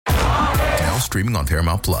streaming on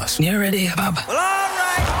Paramount Plus. You ready, Bob? Well, all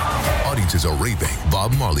right. Audiences are raving.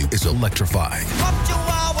 Bob Marley is electrifying.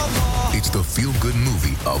 It's the feel-good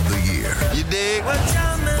movie of the year. You dig?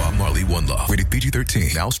 Bob Marley, One Love. Rated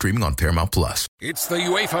PG-13. Now streaming on Paramount Plus. It's the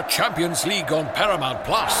UEFA Champions League on Paramount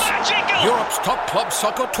Plus. Europe's top club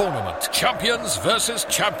soccer tournament. Champions versus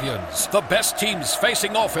champions. The best teams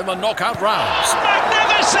facing off in the knockout rounds.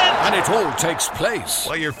 Magnificent! And it all takes place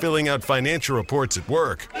while you're filling out financial reports at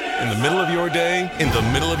work, in the middle of your day, in the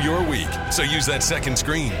middle of your week. So use that second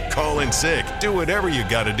screen. Call in sick. Do whatever you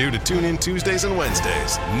got to do to tune in Tuesdays and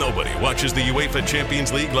Wednesdays. Nobody watches the UEFA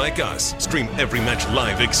Champions League like us. Stream every match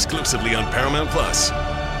live exclusively on Paramount Plus.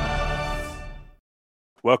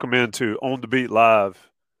 Welcome into On the Beat Live.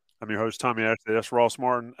 I'm your host, Tommy Ashley. That's Ross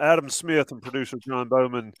Martin, Adam Smith, and producer John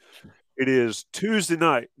Bowman. It is Tuesday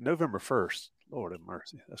night, November 1st. Lord have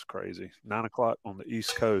mercy. That's crazy. 9 o'clock on the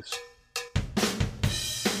East Coast.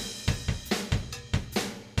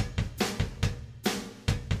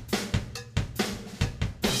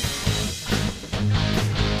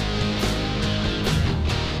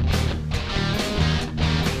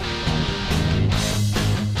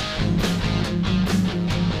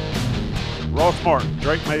 Ross Martin,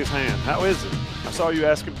 Drake May's hand. How is it? I saw you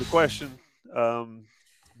ask him the question. Didn't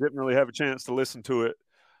really have a chance to listen to it.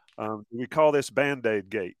 Do we call this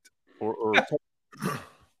Band-Aid gate? Or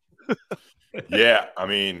Yeah, I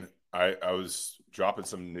mean, I was dropping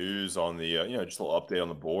some news on the, just a little update on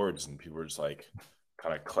the boards, and people were just like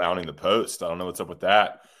kind of clowning the post. I don't know what's up with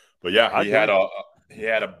that. But yeah, he had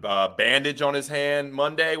a bandage on his hand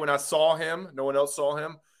Monday when I saw him. No one else saw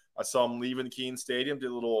him. I saw him leaving the Keene Stadium,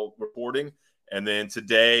 did a little reporting. And then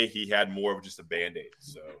today he had more of just a Band-Aid.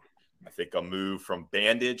 So I think a move from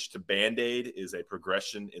bandage to Band-Aid is a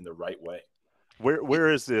progression in the right way.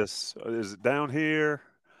 Where is this? Is it down here?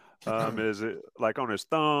 Is it like on his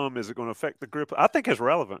thumb? Is it going to affect the grip? I think it's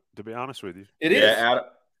relevant, to be honest with you. It is.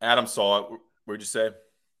 Adam saw it. Where'd you say?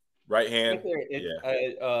 Right hand?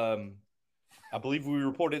 Right there. I believe we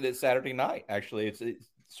reported it Saturday night, actually. It's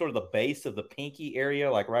sort of the base of the pinky area,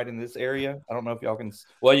 like right in this area. I don't know if y'all can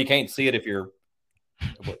 – well, you can't see it if you're –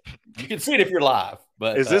 you can see it if you're live.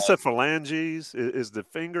 But is this a phalanges? Is the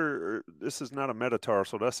finger – this is not a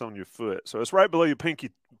metatarsal. That's on your foot. So it's right below your pinky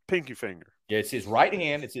finger. Yeah, it's his right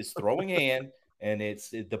hand. It's his throwing hand, and it's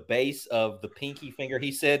the base of the pinky finger.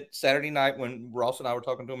 He said Saturday night when Ross and I were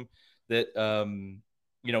talking to him that,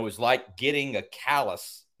 it was like getting a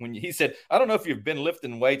callus. When he said, I don't know if you've been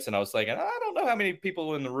lifting weights, and I was thinking, I don't know how many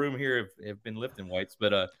people in the room here have been lifting weights,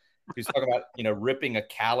 but he's talking about, ripping a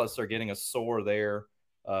callus or getting a sore there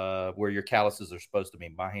where your calluses are supposed to be.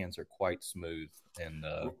 My hands are quite smooth. And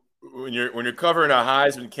when you're covering a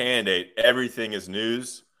Heisman candidate, everything is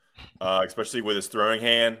news, especially with his throwing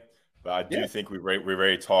hand. But I do think we've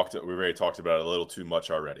already talked about it a little too much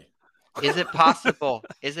already. Is it possible?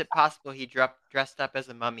 He dressed up as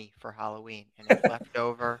a mummy for Halloween and it's left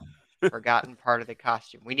over, forgotten part of the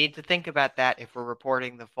costume? We need to think about that if we're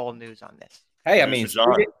reporting the full news on this. Hey, I mean,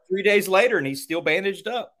 3 days later and he's still bandaged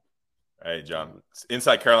up. Hey, John, it's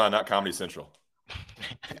Inside Carolina, not Comedy Central.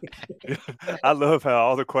 I love how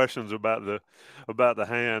all the questions about the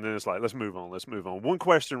hand, and it's like, let's move on. One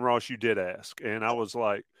question, Ross, you did ask, and I was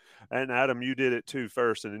like, and Adam, you did it too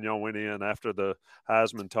first, and then y'all went in after the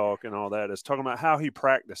Heisman talk and all that. It's talking about how he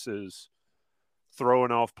practices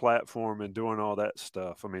throwing off platform and doing all that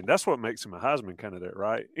stuff. I mean, that's what makes him a Heisman candidate,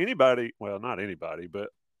 right? Anybody, well, not anybody, but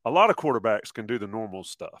a lot of quarterbacks can do the normal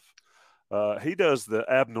stuff. He does the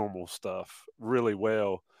abnormal stuff really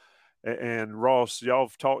well. And Ross, y'all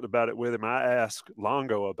have talked about it with him. I asked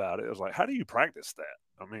Longo about it. It was like, how do you practice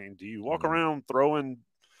that? I mean, do you walk around throwing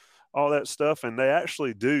all that stuff? And they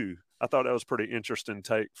actually do. I thought that was pretty interesting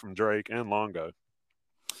take from Drake and Longo.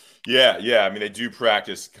 Yeah. I mean, they do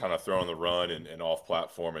practice kind of throwing the run and off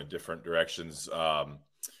platform in different directions.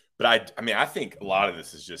 But I think a lot of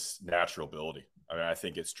this is just natural ability. I mean, I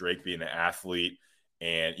think it's Drake being an athlete.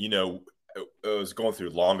 And, I was going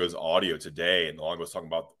through Longo's audio today, and Longo was talking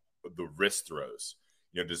about the wrist throws,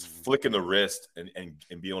 just flicking the wrist and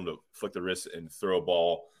being able to flick the wrist and throw a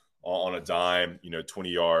ball on a dime, 20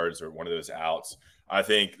 yards or one of those outs. I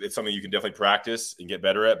think it's something you can definitely practice and get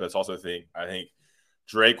better at, but it's also I think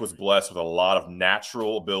Drake was blessed with a lot of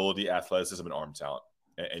natural ability, athleticism, and arm talent.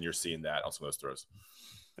 And you're seeing that on some of those throws.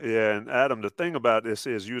 Yeah. And Adam, the thing about this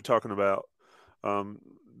is you were talking about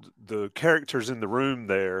the characters in the room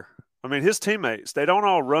there. I mean, his teammates, they don't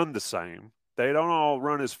all run the same. They don't all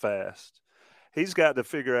run as fast. he's got to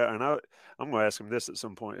figure out, and I'm going to ask him this at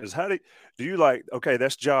some point, is how do you like, okay,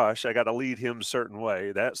 that's Josh. I got to lead him a certain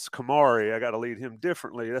way. That's Kamari. I got to lead him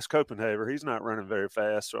differently. That's Copenhagen. He's not running very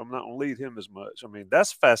fast, so I'm not going to lead him as much. I mean,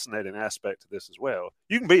 that's a fascinating aspect to this as well.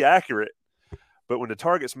 You can be accurate, but when the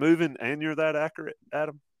target's moving and you're that accurate,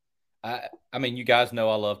 Adam. I mean, you guys know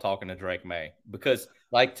I love talking to Drake May because,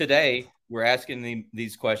 like, today we're asking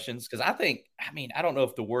these questions because I don't know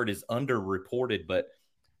if the word is underreported, but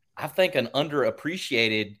I think an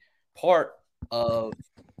underappreciated part of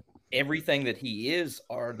everything that he is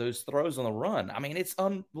are those throws on the run. I mean, it's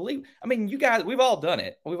unbelievable. I mean, you guys, we've all done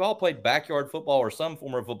it. We've all played backyard football or some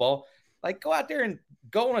form of football. Like, go out there and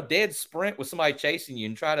go on a dead sprint with somebody chasing you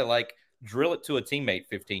and try to, like, drill it to a teammate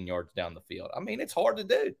 15 yards down the field. I mean, it's hard to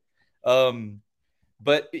do.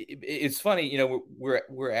 But it's funny, you know,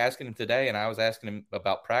 we're asking him today, and I was asking him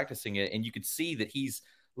about practicing it, and you could see that he's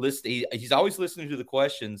always listening to the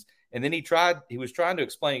questions, and then he was trying to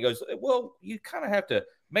explain. He goes, well, you kind of have to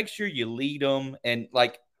make sure you lead them, and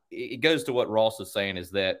like it goes to what Ross is saying is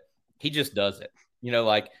that he just does it. You know,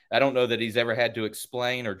 like I don't know that he's ever had to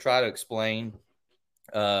explain or try to explain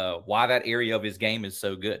why that area of his game is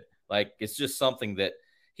so good. Like it's just something that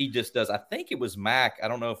he just does. I think it was Mac. I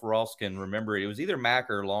don't know if Ross can remember it. It was either Mac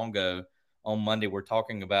or Longo on Monday. We're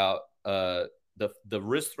talking about the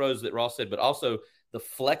wrist throws that Ross said, but also the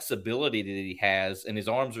flexibility that he has, and his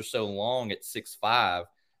arms are so long at 6'5"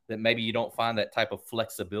 that maybe you don't find that type of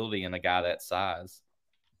flexibility in a guy that size.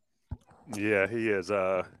 Yeah, he is.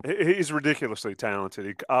 He's ridiculously talented.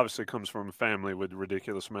 He obviously comes from a family with a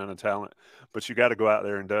ridiculous amount of talent, but you got to go out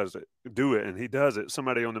there and do it, and he does it.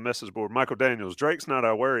 Somebody on the message board, Michael Daniels, Drake's not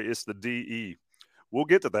our worry, it's the DE. We'll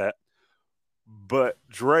get to that, but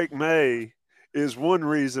Drake May is one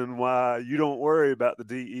reason why you don't worry about the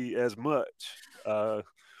DE as much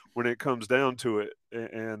when it comes down to it.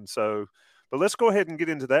 And so, but let's go ahead and get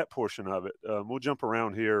into that portion of it. We'll jump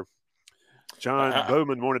around here. John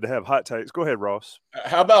Bowman wanted to have hot takes. Go ahead, Ross.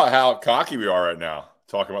 How about how cocky we are right now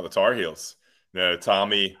talking about the Tar Heels? No,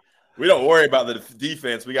 Tommy, we don't worry about the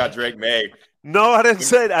defense. We got Drake May. No, I didn't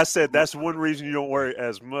say that. I said that's one reason you don't worry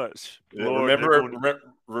as much. Remember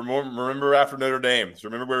after Notre Dame. So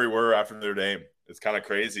remember where we were after Notre Dame. It's kind of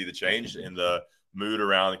crazy the change in the mood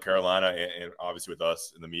around Carolina and obviously with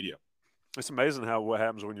us in the media. It's amazing what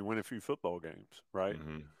happens when you win a few football games, right?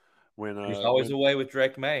 Mm-hmm. There's always a way with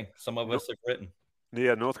Drake May. Some of us have written.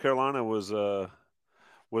 Yeah, North Carolina was the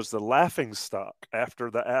laughing stock after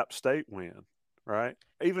the App State win, right?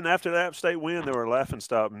 Even after the App State win, they were a laughing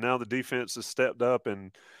stock. And now the defense has stepped up,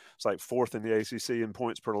 and it's like fourth in the ACC in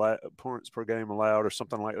points per game allowed or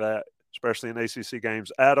something like that, especially in ACC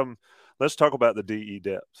games. Adam, let's talk about the DE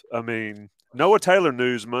depth. I mean, Noah Taylor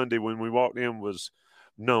news Monday when we walked in was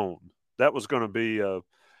known. That was going to be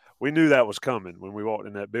we knew that was coming when we walked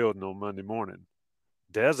in that building on Monday morning.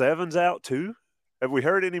 Des Evans out too? Have we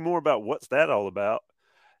heard any more about what's that all about?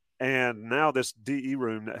 And now this DE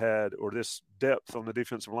room this depth on the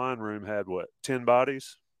defensive line room had 10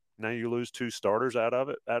 bodies? Now you lose 2 starters out of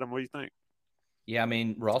it. Adam, what do you think? Yeah, I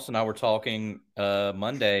mean, Ross and I were talking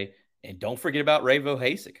Monday, and don't forget about Ravo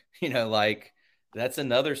Hasek. You know, like that's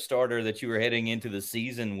another starter that you were heading into the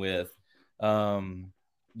season with,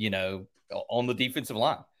 you know, on the defensive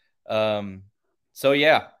line. So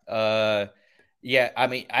yeah. I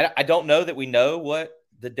mean, I don't know that we know what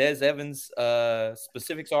the Des Evans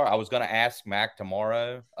specifics are. I was going to ask Mac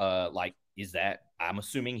tomorrow. I'm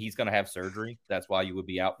assuming he's going to have surgery. That's why you would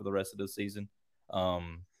be out for the rest of the season.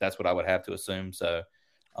 That's what I would have to assume. So,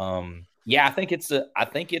 I think it's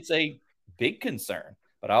a big concern,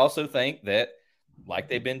 but I also think that, like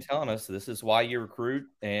they've been telling us, this is why you recruit,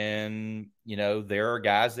 and you know there are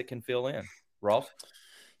guys that can fill in. Ross?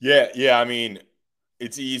 Yeah. I mean,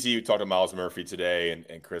 it's easy. We talked to Miles Murphy today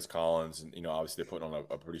and Chris Collins, and you know, obviously they're putting on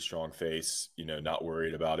a pretty strong face. You know, not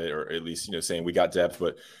worried about it, or at least saying we got depth.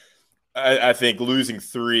 But I think losing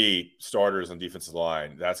 3 starters on defensive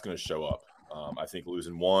line, that's going to show up. I think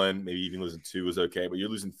losing 1, maybe even losing 2 is okay, but you're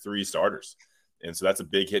losing 3 starters, and so that's a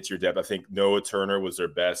big hit to your depth. I think Noah Turner was their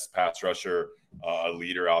best pass rusher,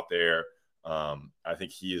 leader out there. I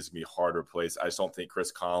think he is going to be hard to replace. I just don't think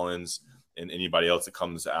Chris Collins and anybody else that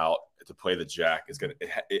comes out to play the jack is going to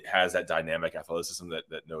 – it has that dynamic athleticism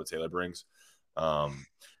that Noah Taylor brings. We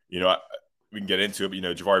can get into it, but,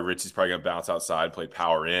 Jahvaree Ritchie's probably going to bounce outside, play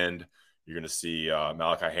power end. You're going to see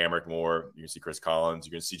Malachi Hamrick more. You're going to see Chris Collins.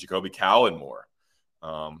 You're going to see Jacoby Cowan more.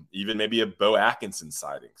 Even maybe a Bo Atkinson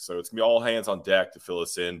sighting. So it's going to be all hands on deck to fill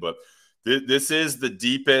us in. But this is the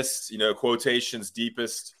deepest, quotations,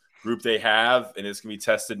 deepest group they have, and it's going to be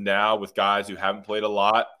tested now with guys who haven't played a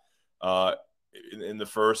lot. in the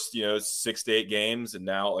first 6 to 8 games, and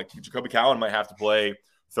now like Jacoby Cowan might have to play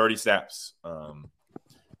 30 snaps.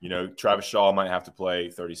 Travis Shaw might have to play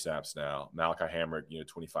 30 snaps now. Malachi Hamrick,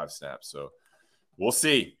 25 snaps. So we'll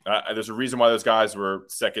see. There's a reason why those guys were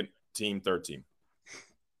second team, third team.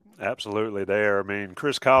 Absolutely there. I mean,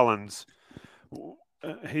 Chris Collins,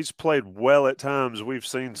 he's played well at times. We've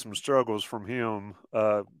seen some struggles from him,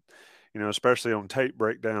 especially on tape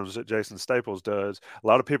breakdowns that Jason Staples does. A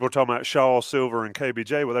lot of people are talking about Shaw, Silver, and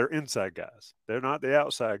KBJ. Well, they're inside guys. They're not the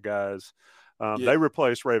outside guys. They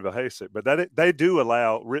replaced Ray Vahasek, but they do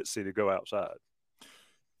allow Ritzy to go outside.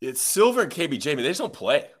 It's Silver and KBJ. I mean, they just don't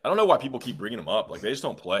play. I don't know why people keep bringing them up. Like, they just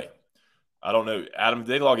don't play. I don't know. Adam, did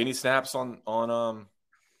they log any snaps on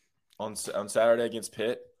Saturday against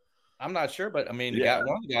Pitt? I'm not sure, but I mean,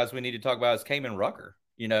 one of the guys we need to talk about is Kamen Rucker.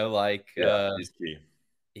 He's key.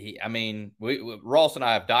 Ross and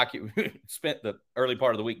I have spent the early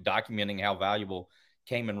part of the week documenting how valuable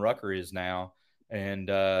Kamen Rucker is now. And,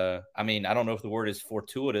 I don't know if the word is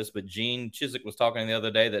fortuitous, but Gene Chizik was talking the other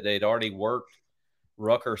day that they'd already worked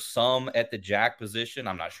Rucker some at the jack position.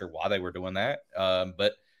 I'm not sure why they were doing that.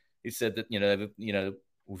 But he said that,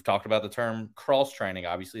 we've talked about the term cross training,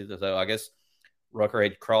 obviously. So I guess Rucker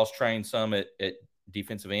had cross trained some at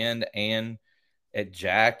defensive end and at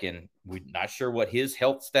jack. And we're not sure what his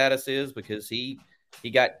health status is because he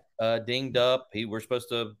got dinged up. We're supposed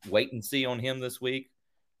to wait and see on him this week.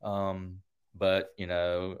 But,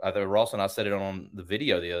 either Ross and I said it on the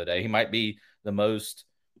video the other day, he might be the most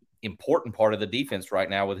important part of the defense right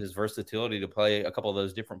now with his versatility to play a couple of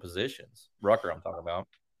those different positions. Rucker, I'm talking about.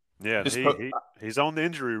 Yeah, he's on the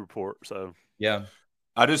injury report. So, yeah.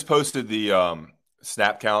 I just posted the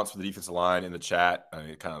snap counts for the defensive line in the chat. I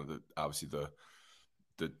mean, obviously the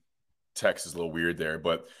text is a little weird there.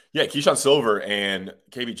 But, yeah, Keyshawn Silver and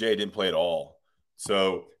KBJ didn't play at all.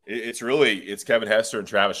 So it's Kevin Hester and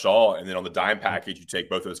Travis Shaw, and then on the dime package, you take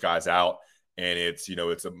both those guys out, and it's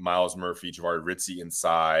a Miles Murphy, Jahvaree Ritzy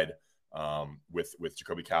inside with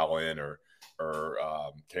Jacoby Cowan or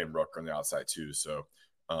Kamen Rucker on the outside too. So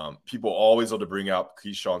people always love to bring out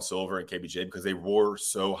Keyshawn Silver and KBJ because they were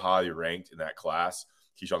so highly ranked in that class.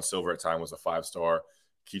 Keyshawn Silver at time was a 5-star.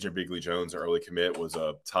 Keaton Bigley-Jones, an early commit, was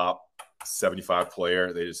a top 75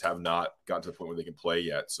 player. They just have not gotten to the point where they can play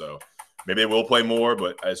yet. So maybe they will play more,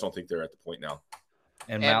 but I just don't think they're at the point now.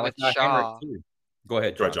 And with Shaw, go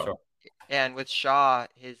ahead, John. And with Shaw,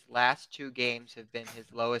 his last 2 games have been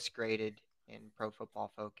his lowest graded in Pro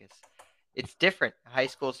Football Focus. It's different, a high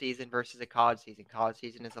school season versus a college season. College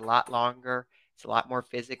season is a lot longer. It's a lot more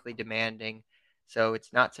physically demanding. So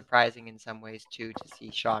it's not surprising in some ways, too, to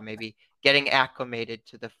see Shaw maybe getting acclimated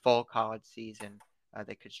to the full college season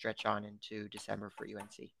that could stretch on into December for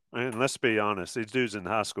UNC. And let's be honest, these dudes in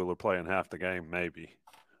high school are playing half the game, maybe.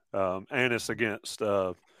 And it's against,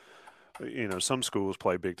 some schools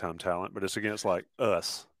play big-time talent, but it's against, like,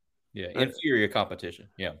 us. Yeah, inferior competition.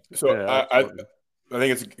 Yeah. So yeah, I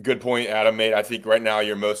think it's a good point Adam made. I think right now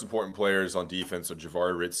your most important players on defense are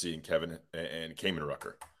Jahvaree Ritzy and Kamen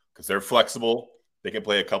Rucker because they're flexible. They can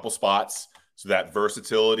play a couple spots. So that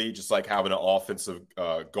versatility, just like having an offensive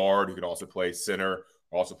guard who can also play center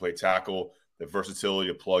or also play tackle, the versatility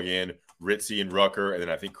to plug in Ritzy and Rucker. And then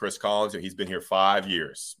I think Chris Collins, he's been here 5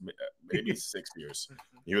 years, maybe 6 years.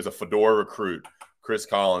 He was a Fedora recruit. Chris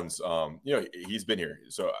Collins, he's been here.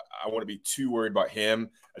 So I wouldn't be too worried about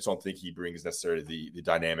him. I just don't think he brings necessarily the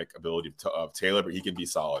dynamic ability of Taylor, but he can be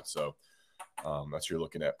solid. So that's what you're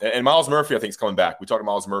looking at. And Miles Murphy, I think, is coming back. We talked to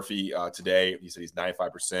Miles Murphy today. He said he's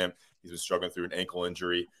 95%. He's been struggling through an ankle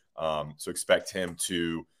injury. So expect him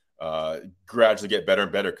to gradually get better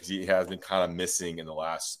and better because he has been kind of missing in the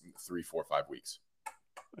last 3, 4, 5 weeks.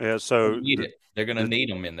 Yeah, so they're going to need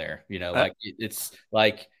him in there. It's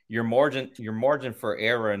like your margin for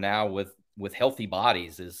error now with healthy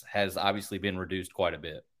bodies has obviously been reduced quite a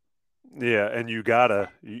bit. Yeah, and you gotta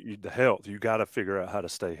figure out how to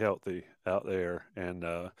stay healthy out there. And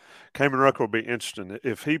Kamen Rucker will be interesting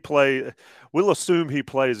if he play. We'll assume he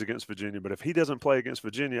plays against Virginia, but if he doesn't play against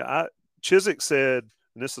Virginia, Chizik said,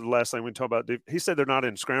 and this is the last thing we talk about. He said they're not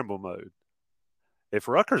in scramble mode. If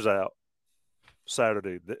Rucker's out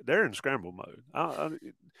Saturday, they're in scramble mode.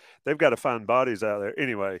 They've got to find bodies out there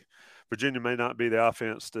anyway. Virginia may not be the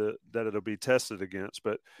offense that it'll be tested against,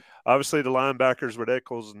 but obviously the linebackers with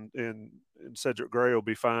Eccles and Cedric Gray will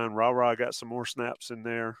be fine. Ra got some more snaps in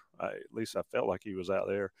there. At least I felt like he was out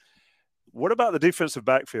there. What about the defensive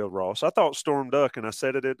backfield, Ross? I thought Storm Duck, and I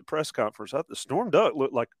said it at the press conference, Storm Duck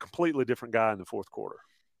looked like a completely different guy in the fourth quarter.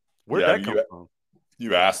 Where'd that come from?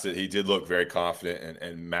 You asked it. He did look very confident,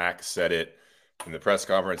 and Mac said it in the press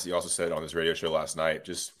conference. He also said it on his radio show last night.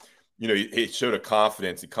 Just, he showed a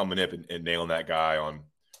confidence in coming up and nailing that guy on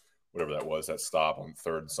whatever that was, that stop on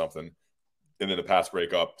third and something. And then the pass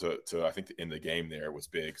break up to I think the end of the game there was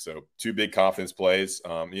big. So 2 big confidence plays.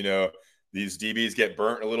 These DBs get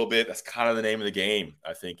burnt a little bit. That's kind of the name of the game.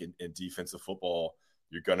 I think in defensive football,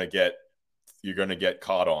 you're gonna get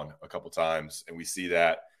caught on a couple times, and we see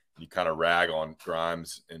that. You kind of rag on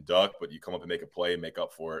Grimes and Duck, but you come up and make a play and make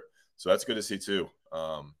up for it. So that's good to see too.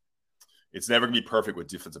 It's never gonna be perfect with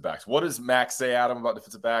defensive backs. What does Max say, Adam, about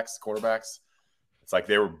defensive backs, quarterbacks? It's like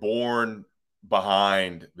they were born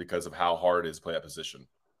behind because of how hard it is to play that position.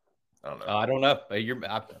 I don't know. I don't know.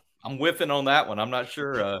 I'm whiffing on that one. I'm not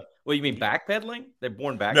sure. What you mean, backpedaling? They're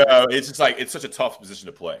born back. No, it's just like it's such a tough position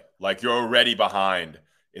to play. Like you're already behind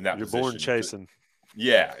in that position. You're born chasing.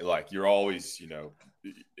 Yeah, like you're always, he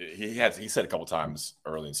said a couple times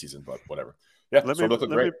early in the season, but whatever. Yeah,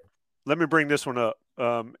 let me bring this one up.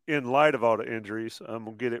 In light of all the injuries, I'm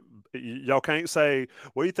gonna get it. Y'all can't say,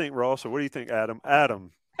 "What do you think, Ross?" or "What do you think, Adam?"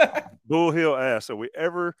 Adam, Bull Hill asks, "Are we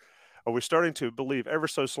starting to believe ever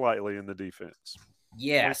so slightly in the defense?"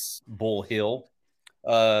 Yes, Bull Hill.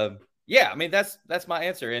 Yeah, I mean that's my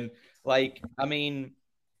answer. And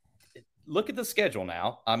look at the schedule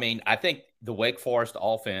now. I mean, I think the Wake Forest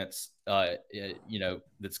offense,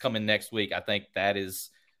 that's coming next week. I think that is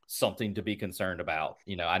something to be concerned about.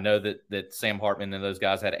 I know that Sam Hartman and those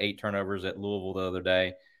guys had 8 turnovers at Louisville the other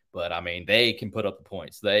day, but I mean, they can put up the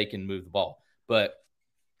points. They can move the ball. But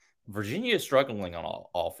Virginia is struggling on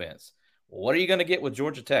offense. What are you going to get with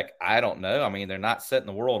Georgia Tech? I don't know. I mean, they're not setting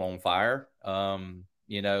the world on fire. I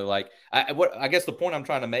guess the point I'm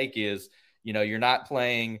trying to make is, you're not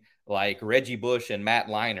playing like Reggie Bush and Matt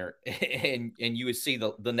Leinart and you would see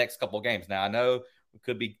the next couple of games. Now, I know we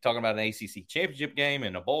could be talking about an ACC championship game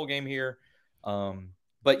and a bowl game here.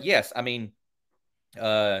 But yes, I mean,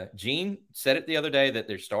 Gene said it the other day that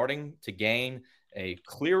they're starting to gain a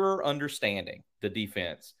clearer understanding, the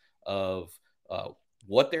defense, of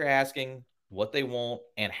what they're asking, what they want,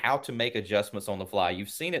 and how to make adjustments on the fly. You've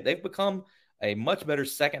seen it. They've become a much better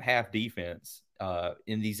second half defense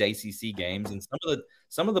in these ACC games. And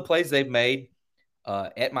some of the plays they've made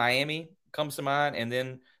at Miami comes to mind. And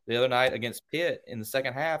then the other night against Pitt in the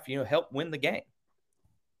second half, helped win the game.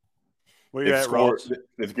 Where you at, Ross?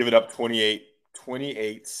 They've given up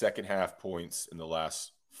 28 second half points in the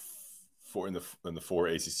last 4 in the 4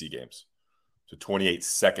 ACC games. So 28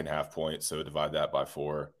 second half points. So divide that by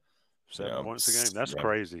 4. 7 points a game. That's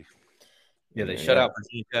crazy. Yeah, they shut out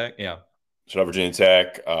Virginia Tech. Yeah. Shut out Virginia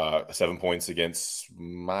Tech. 7 points against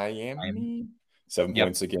Miami. 7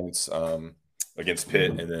 points against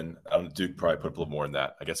Pitt. And then Duke probably put up a little more than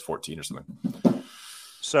that. I guess 14 or something.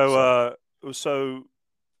 So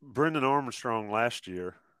Brendan Armstrong last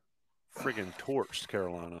year friggin' torched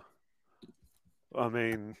Carolina. I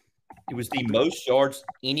mean, it was the most yards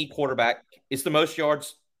any quarterback. It's the most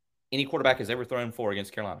yards any quarterback has ever thrown for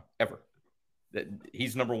against Carolina, ever.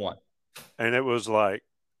 He's number 1. And it was like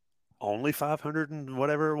only 500 and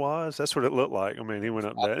whatever it was. That's what it looked like. I mean, he went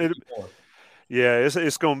up there. Yeah,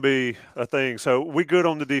 it's going to be a thing. So we good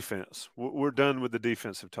on the defense. We're done with the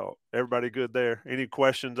defensive talk. Everybody good there? Any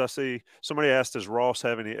questions? I see somebody asked, does Ross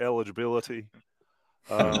have any eligibility?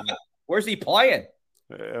 Where's he playing?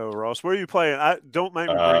 Ross, where are you playing? Don't make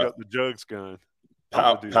me bring up the Jugs gun.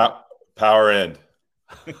 Power end.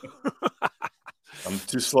 I'm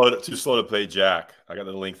too slow to play Jack. I got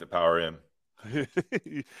the length at Power M.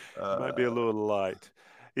 Might be a little light.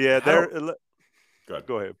 Yeah,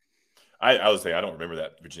 go ahead. I was saying I don't remember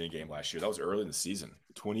that Virginia game last year. That was early in the season.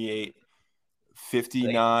 28,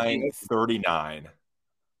 59, 39.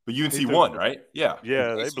 But UNC won, right? Yeah.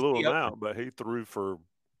 Yeah, they blew him out, but he threw for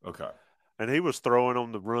And he was throwing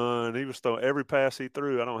on the run. He was throwing every pass he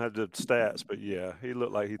threw. I don't have the stats, but yeah, he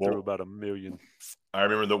looked like he threw about 1 million. I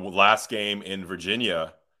remember the last game in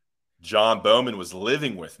Virginia, John Bowman was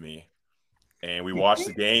living with me, and we watched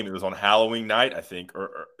the game. It was on Halloween night, I think,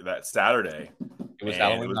 or that Saturday. It was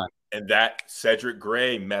Halloween night. And that Cedric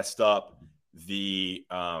Gray messed up he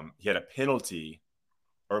had a penalty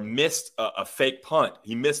or missed a fake punt.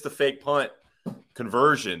 He missed the fake punt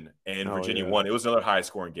conversion, and Virginia won. It was another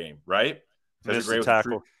high-scoring game, right? Missed the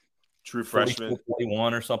tackle. True freshman.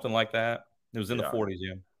 41 or something like that. It was in the 40s,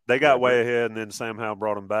 yeah. They got way ahead, and then Sam Howell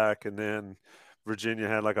brought them back, and then Virginia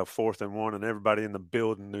had like a 4th and 1, and everybody in the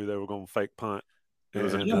building knew they were going to fake punt. You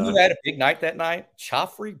know who had a big night that night?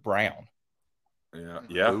 Joffrey Brown. Yeah.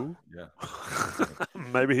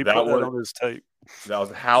 Maybe he put that on his tape. That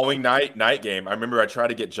was a Halloween night game. I remember I tried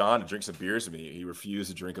to get John to drink some beers with me. He refused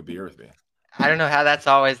to drink a beer with me. I don't know how that's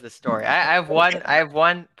always the story. I have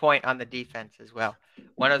one point on the defense as well.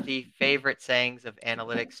 One of the favorite sayings of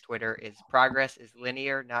analytics Twitter is progress is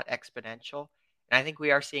linear, not exponential. And I think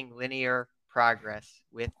we are seeing linear progress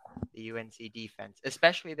with the UNC defense,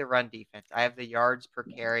 especially the run defense. I have the yards per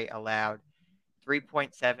carry allowed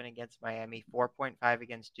 3.7 against Miami, 4.5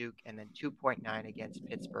 against Duke, and then 2.9 against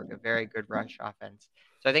Pittsburgh, a very good rush offense.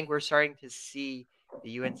 So I think we're starting to see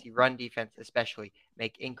the UNC run defense especially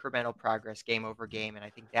make incremental progress game over game, and I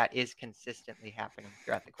think that is consistently happening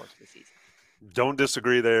throughout the course of the season. Don't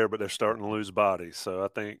disagree there, but they're starting to lose bodies, so I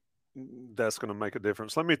think that's going to make a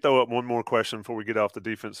difference. Let me throw up one more question before we get off the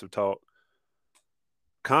defensive talk.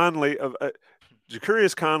 Conley,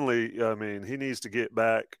 Jacarius Conley, I mean, he needs to get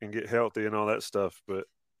back and get healthy and all that stuff, but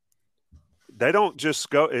they don't just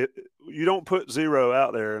go – you don't put 0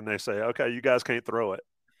 out there and they say, okay, you guys can't throw it.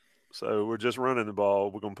 So we're just running the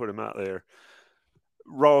ball. We're going to put him out there.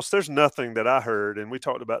 Ross, there's nothing that I heard, and we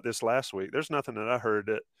talked about this last week. There's nothing that I heard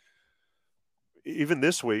that even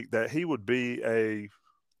this week that he would be a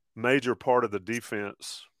major part of the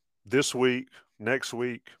defense this week, next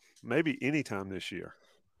week, maybe anytime this year.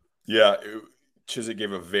 Yeah, Chizik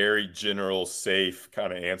gave a very general, safe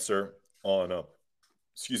kind of answer on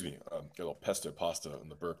excuse me, got a little pesto pasta in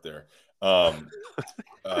the burp there. On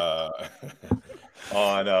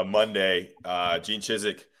Monday, Gene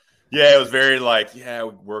Chizik, it was very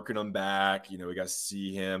working him back. We got to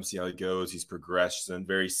see him, see how he goes. He's progressed, and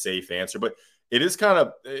very safe answer. But it is kind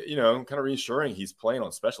of reassuring. He's playing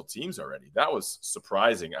on special teams already. That was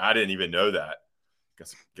surprising. I didn't even know that.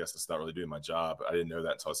 Guess it's not really doing my job. I didn't know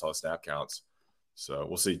that until I saw the snap counts. So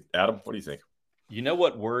we'll see. Adam, what do you think? You know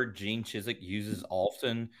what word Gene Chizik uses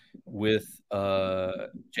often with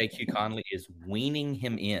J.Q. Conley is weaning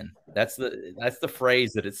him in. That's the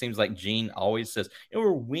phrase that it seems like Gene always says.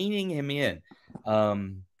 We're weaning him in.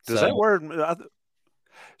 That word?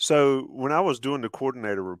 So when I was doing the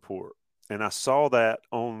coordinator report and I saw that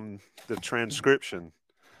on the transcription,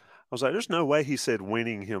 I was like, "There's no way he said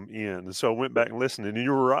weaning him in." And so I went back and listened, and you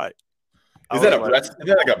were right. Is that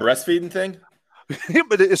like a breastfeeding thing?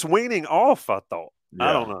 But it's weaning off, I thought. Yeah.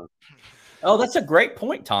 I don't know. Oh, that's a great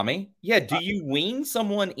point, Tommy. Yeah, do you wean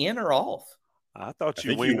someone in or off? I thought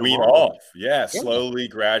you wean off. Yeah, slowly,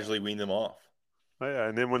 gradually wean them off. Yeah,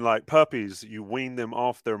 and then when puppies, you wean them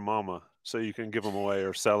off their mama so you can give them away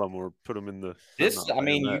or sell them or put them in the –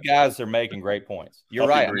 you guys are making great points. You're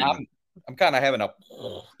right. I'm kind of having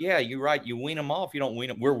you're right. You wean them off. You don't wean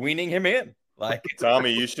them. We're weaning him in.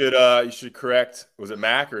 Tommy, you should correct. Was it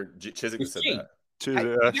Mac or Chizik said that? Listen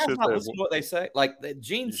to what they say.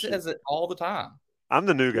 Gene says it all the time. I'm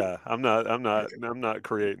the new guy. I'm not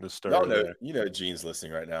creating a story. Gene's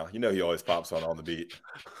listening right now. He always pops on the beat.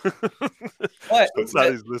 But he's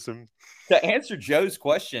listening. To answer Joe's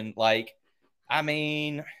question, like Ross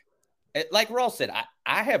said,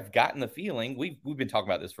 I have gotten the feeling we've been talking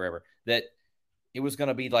about this forever that it was going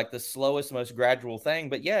to be like the slowest, most gradual thing.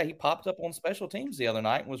 But yeah, he popped up on special teams the other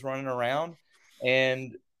night and was running around,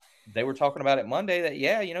 and they were talking about it Monday that,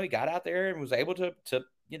 he got out there and was able to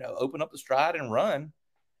open up the stride and run.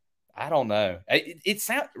 I don't know.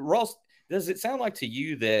 Ross, does it sound like to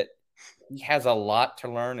you that he has a lot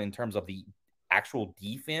to learn in terms of the actual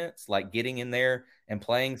defense, like getting in there and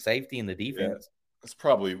playing safety in the defense? That's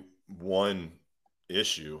probably one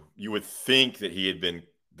issue. You would think that he had been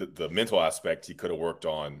the mental aspect he could have worked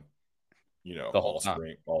on, all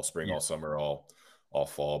spring, all summer, all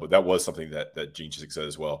fall. But that was something that Gene Chizik said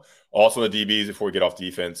as well. Also, the DBs, before we get off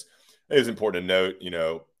defense, it is important to note,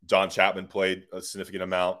 Don Chapman played a significant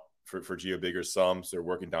amount for Gio Bigger's Sums. They're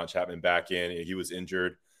working Don Chapman back in. He was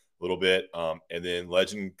injured a little bit. And then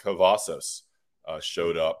Legend Cavazos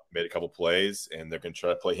showed up, made a couple plays, and they're going to try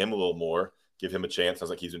to play him a little more, give him a chance. Sounds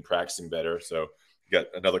like he's been practicing better. So you got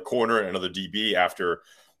another corner and another DB after,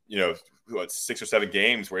 6 or 7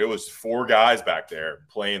 games where it was 4 guys back there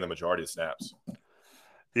playing the majority of snaps.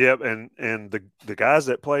 Yep, and the guys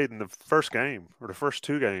that played in the first game or the first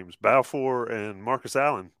 2 games, Balfour and Marcus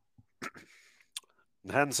Allen,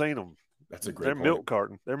 hadn't seen them. That's a great They're point. milk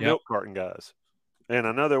carton. They're milk carton guys. And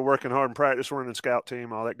I know they're working hard in practice, running scout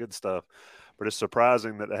team, all that good stuff. But it's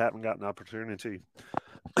surprising that they haven't gotten an opportunity.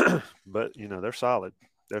 But, they're solid.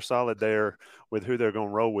 They're solid there with who they're going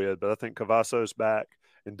to roll with. But I think Cavazos back.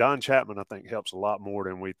 And Don Chapman, I think, helps a lot more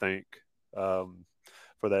than we think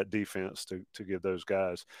for that defense to give those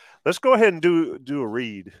guys. Let's go ahead and do a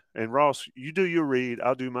read. And, Ross, you do your read.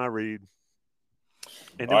 I'll do my read.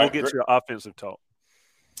 And then we'll get to your offensive talk.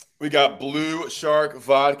 We got Blue Shark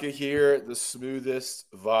vodka here, the smoothest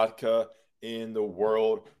vodka in the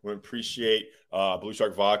world. We appreciate Blue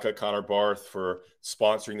Shark Vodka, Connor Barth, for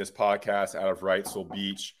sponsoring this podcast out of Wrightsville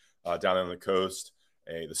Beach down on the coast.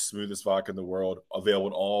 The smoothest vodka in the world, available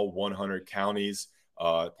in all 100 counties,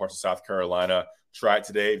 parts of South Carolina. Try it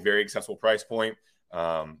today. Very accessible price point.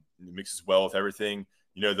 It mixes well with everything.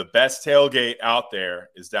 You know, the best tailgate out there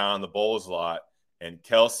is down on the Bowls lot. And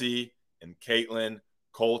Kelsey and Caitlin,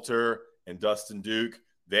 Coulter, and Dustin Duke,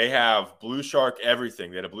 they have Blue Shark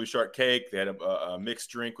everything. They had a Blue Shark cake. They had a mixed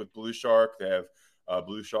drink with Blue Shark. They have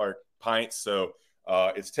Blue Shark pints. So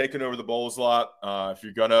it's taken over the Bowls lot. If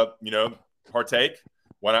you're going to, partake,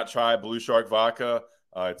 why not try Blue Shark Vodka?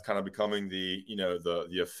 It's kind of becoming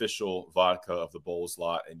the official vodka of the Bowls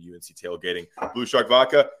lot and UNC tailgating. Blue Shark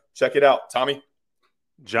Vodka, check it out. Tommy?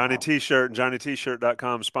 Johnny T-Shirt and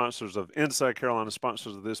JohnnyT-Shirt.com, sponsors of Inside Carolina,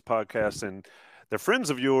 sponsors of this podcast, and they're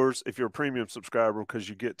friends of yours if you're a premium subscriber because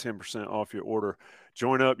you get 10% off your order.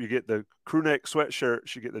 Join up. You get the crew neck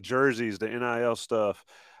sweatshirts. You get the jerseys, the NIL stuff,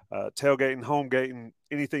 tailgating, home gating,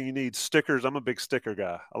 anything you need. Stickers. I'm a big sticker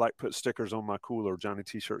guy. I like to put stickers on my cooler. Johnny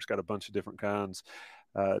T-Shirt's got a bunch of different kinds.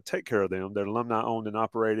 Take care of them. They're alumni-owned and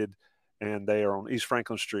operated, and they are on East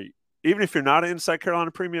Franklin Street. Even if you're not an Inside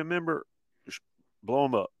Carolina premium member, blow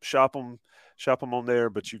them up, shop them on there,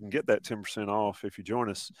 but you can get that 10% off if you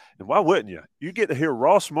join us. And why wouldn't you? You get to hear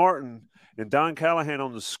Ross Martin and Don Callahan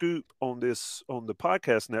on the scoop on the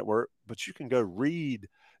podcast network, but you can go read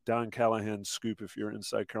Don Callahan's scoop if you're an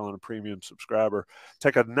Inside Carolina premium subscriber.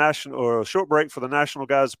 Take a short break for the national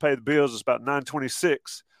guys to pay the bills. It's about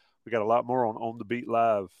 9:26. We got a lot more on the Beat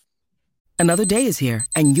Live. Another day is here,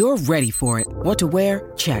 and you're ready for it. What to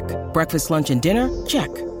wear? Check. Breakfast, lunch, and dinner?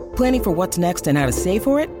 Check. Planning for what's next and how to save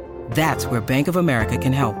for it? That's where Bank of America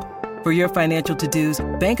can help. For your financial to-dos,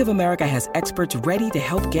 Bank of America has experts ready to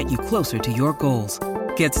help get you closer to your goals.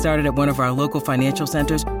 Get started at one of our local financial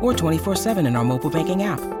centers or 24/7 in our mobile banking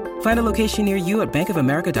app. Find a location near you at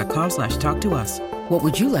bankofamerica.com/talktous. What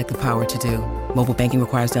would you like the power to do? Mobile banking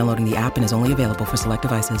requires downloading the app and is only available for select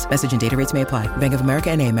devices. Message and data rates may apply. Bank of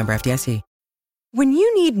America NA, member FDIC. When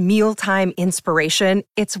you need mealtime inspiration,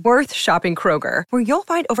 it's worth shopping Kroger, where you'll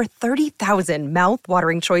find over 30,000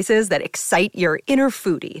 mouth-watering choices that excite your inner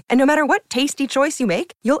foodie. And no matter what tasty choice you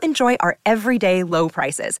make, you'll enjoy our everyday low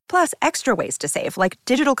prices, plus extra ways to save, like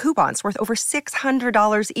digital coupons worth over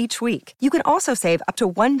 $600 each week. You can also save up to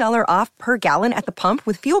 $1 off per gallon at the pump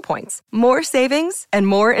with fuel points. More savings and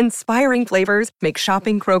more inspiring flavors make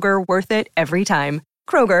shopping Kroger worth it every time.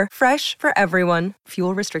 Kroger, fresh for everyone.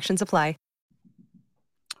 Fuel restrictions apply.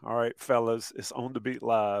 All right, fellas, it's On the Beat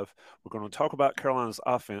Live. We're going to talk about Carolina's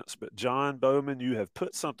offense, but John Bowman, you have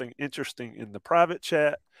put something interesting in the private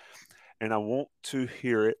chat, and I want to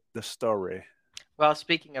hear it, the story. Well,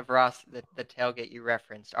 speaking of Ross, the tailgate you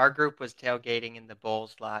referenced, our group was tailgating in the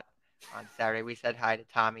Bowls lot on Saturday. We said hi to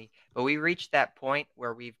Tommy, but we reached that point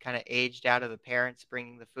where we've kind of aged out of the parents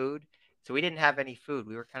bringing the food, so we didn't have any food.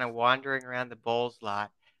 We were kind of wandering around the Bowls lot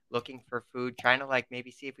looking for food, trying to maybe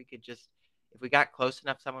see if we could just – if we got close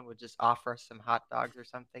enough, someone would just offer us some hot dogs or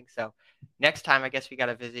something. So next time, I guess we got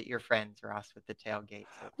to visit your friends, Ross, with the tailgate.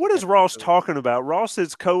 So what is Ross talking about? Ross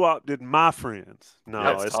has co-opted my friends.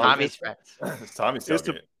 No, it's Tommy's friends. It's Tommy's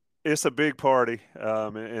tailgate. It's a big party,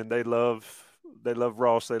 and they love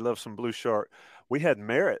Ross. They love some Blue Shark. We had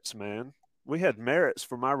merits, man. We had merits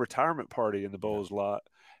for my retirement party in the Bowls lot,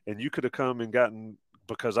 and you could have come and gotten –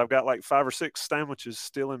 because I've got like 5 or 6 sandwiches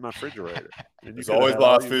still in my refrigerator. There's always a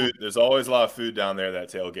lot of food. There's always a lot of food down there,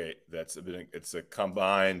 that tailgate. It's a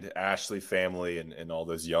combined Ashley family and all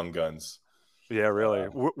those young guns. Yeah, really.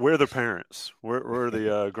 We're the parents. We're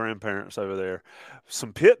the grandparents over there.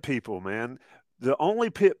 Some pit people, man. The only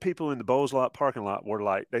pit people in the Bowls lot parking lot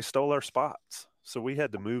were they stole our spots. So we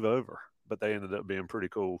had to move over, but they ended up being pretty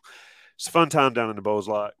cool. It's a fun time down in the Bowls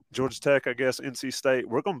lot. Georgia Tech, I guess, NC State.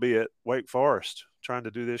 We're going to be at Wake Forest trying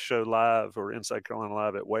to do this show live, or Inside Carolina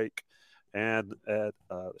Live at Wake and at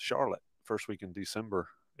Charlotte first week in December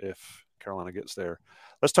if Carolina gets there.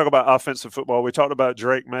 Let's talk about offensive football. We talked about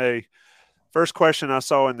Drake May. First question I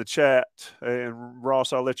saw in the chat, and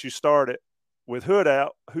Ross, I'll let you start it. With Hood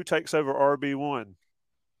out, who takes over RB1?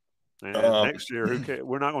 And next year,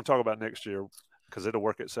 we're not going to talk about next year because it'll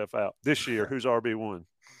work itself out. This year, who's RB1?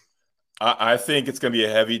 I think it's going to be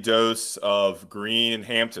a heavy dose of Green and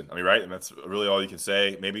Hampton. I mean, right? And that's really all you can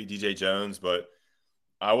say. Maybe DJ Jones, but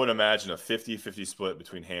I would imagine a 50-50 split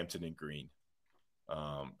between Hampton and Green.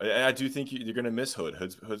 And I do think you're going to miss Hood.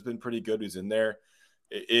 Hood's been pretty good. He's in there.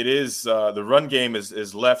 It is the run game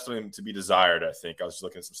is left to be desired, I think. I was just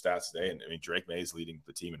looking at some stats today, and I mean, Drake May is leading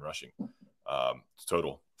the team in rushing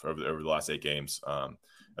total for over the last 8 games.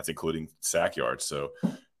 That's including sack yards. So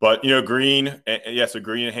But Green, so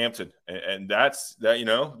Green and Hampton, and that's that.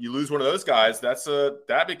 You lose one of those guys,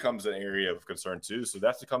 that becomes an area of concern too. So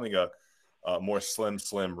that's becoming a more slim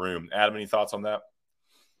room. Adam, any thoughts on that?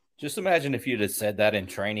 Just imagine if you'd have said that in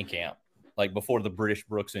training camp, like before the British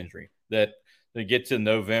Brooks injury, that they get to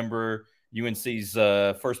November, UNC's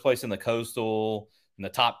first place in the Coastal, in the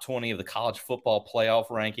top 20 of the college football playoff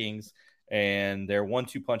rankings, and their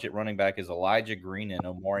 1-2 punch at running back is Elijah Green and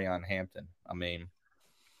Omarion Hampton. I mean,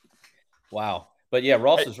 wow. But yeah,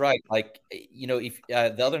 Ross is right. Like, if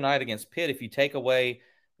the other night against Pitt, if you take away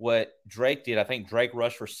what Drake did, I think Drake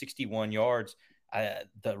rushed for 61 yards.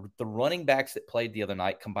 The running backs that played the other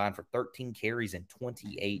night combined for 13 carries and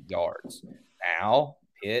 28 yards. Now,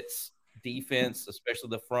 Pitt's defense, especially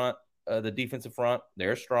the defensive front,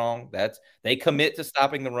 they're strong. They commit to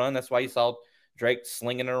stopping the run. That's why you saw Drake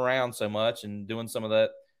slinging it around so much and doing some of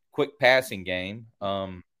that quick passing game.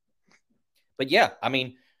 But yeah, I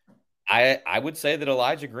mean, I would say that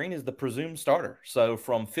Elijah Green is the presumed starter. So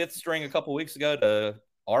from fifth string a couple weeks ago to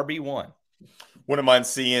RB1. Wouldn't mind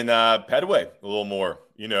seeing Pettaway a little more.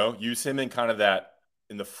 Use him in kind of that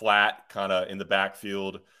in the flat, kind of in the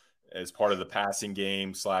backfield as part of the passing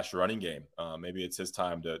game / running game. Maybe it's his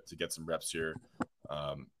time to get some reps here.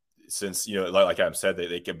 Since like Adam said,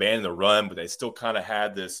 they can abandon the run, but they still kind of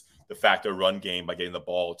had the facto run game by getting the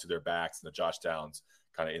ball to their backs and the Josh Downs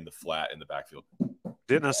kind of in the flat in the backfield.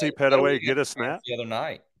 Didn't I see Pettaway get a snap the other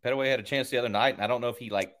night? Pettaway had a chance the other night, and I don't know if he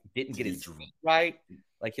didn't get his feet right.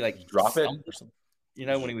 Like he drop it,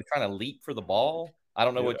 when he was trying to leap for the ball. I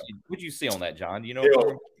don't know what you see on that, John. Do you know?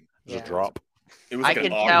 It was a drop. It was I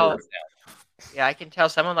can tell. Yeah, I can tell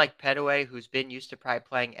someone like Pettaway, who's been used to probably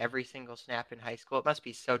playing every single snap in high school, it must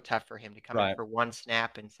be so tough for him to come in for one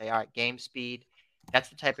snap and say, all right, game speed. That's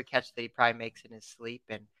the type of catch that he probably makes in his sleep.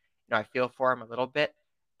 And, I feel for him a little bit.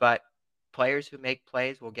 But players who make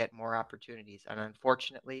plays will get more opportunities. And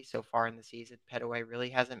unfortunately, so far in the season, Pettaway really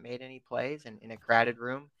hasn't made any plays. And in a crowded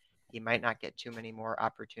room, he might not get too many more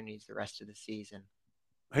opportunities the rest of the season.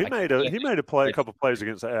 He made a play, a couple plays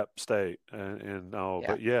against App State, and all.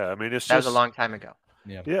 But yeah, I mean, that was a long time ago.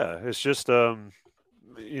 Yeah, it's just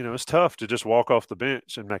it's tough to just walk off the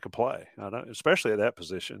bench and make a play, especially at that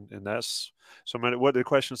position. And that's what did the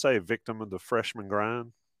question say? Victim of the freshman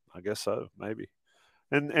grind? I guess so, maybe.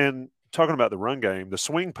 And talking about the run game, the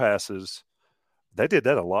swing passes, they did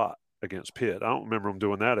that a lot against Pitt. I don't remember them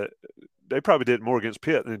doing that. They probably did more against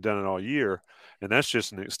Pitt than they've done it all year. And that's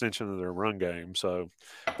just an extension of their run game. So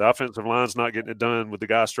the offensive line's not getting it done with the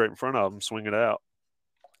guy straight in front of them, swing it out.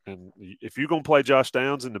 And if you're going to play Josh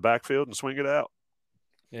Downs in the backfield and swing it out.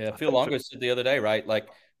 Yeah, Phil Longo said the other day, right? Like,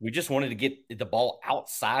 we just wanted to get the ball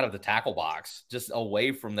outside of the tackle box, just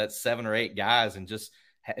away from that 7 or 8 guys and just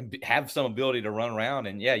have some ability to run around.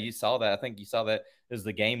 And, yeah, you saw that. I think you saw that as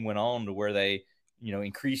the game went on to where they,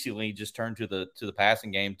 increasingly just turned to the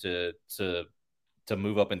passing game to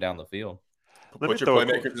move up and down the field. Put your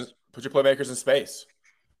playmakers in space.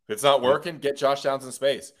 If it's not working, get Josh Downs in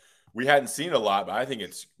space. We hadn't seen it a lot, but I think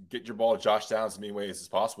it's get your ball to Josh Downs as many ways as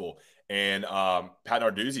possible. And Pat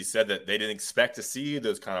Narduzzi said that they didn't expect to see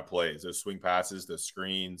those kind of plays, those swing passes, those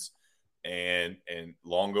screens, and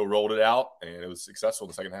Longo rolled it out, and it was successful in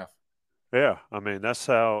the second half. Yeah, I mean, that's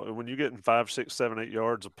how when you're getting 5, 6, 7, 8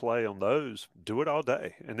 yards of play on those, do it all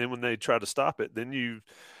day. And then when they try to stop it, then you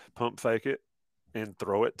pump fake it and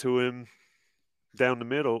throw it to him down the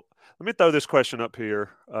middle. Let me throw this question up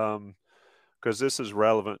here because this is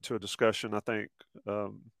relevant to a discussion I think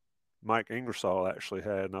Mike Ingersoll actually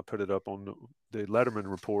had, and I put it up on the Letterman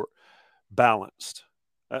report. Balanced.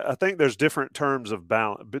 I think there's different terms of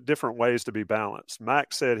balance, different ways to be balanced.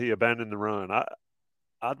 Mac said he abandoned the run.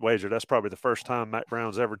 I'd wager that's probably the first time Mac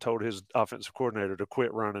Brown's ever told his offensive coordinator to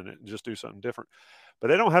quit running it and just do something different. But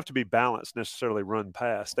they don't have to be balanced necessarily run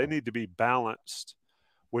pass. They need to be balanced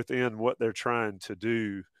within what they're trying to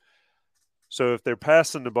do. So if they're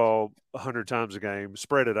passing the ball 100 times a game,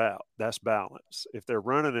 spread it out. That's balance. If they're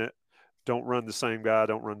running it, don't run the same guy,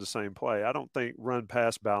 don't run the same play. I don't think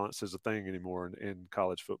run-pass balance is a thing anymore in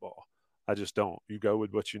college football. I just don't. You go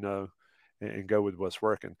with what you know and go with what's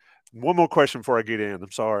working. One more question before I get in.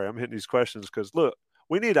 I'm sorry. I'm hitting these questions because, look,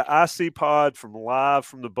 we need an IC pod live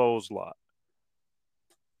from the Bowles lot.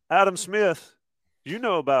 Adam Smith, you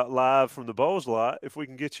know about live from the Bowles lot. If we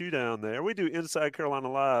can get you down there. We do Inside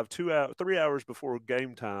Carolina Live 3 hours before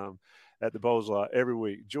game time at the Bowles lot every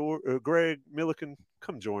week. Greg Milliken,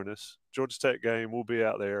 come join us. Georgia Tech game. We'll be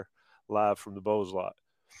out there live from the Bowles lot.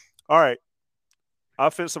 All right.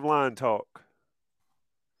 Offensive line talk.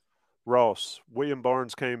 Ross, William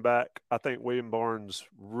Barnes came back. I think William Barnes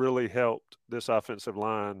really helped this offensive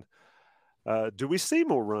line. Do we see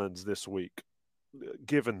more runs this week,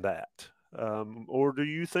 given that? Or do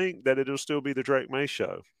you think that it'll still be the Drake May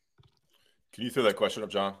show? Can you throw that question up,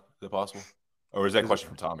 John? Is that possible? Or is that question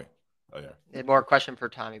from Tommy? Oh, yeah. More question for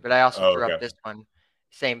Tommy, but I also threw up this one.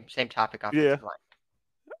 Same topic. Offensive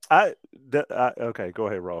line. Okay, go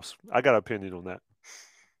ahead, Ross. I got an opinion on that.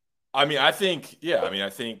 I think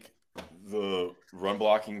the run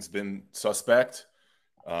blocking's been suspect.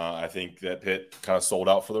 I think that Pitt kind of sold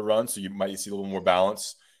out for the run, so you might see a little more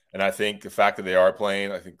balance. And I think the fact that they are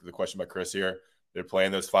playing, I think the question by Chris here, they're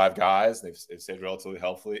playing those 5 guys. They've stayed relatively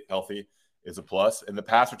healthy is a plus. And the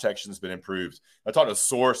pass protection has been improved. I talked to a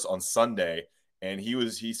source on Sunday, and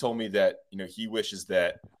he told me that he wishes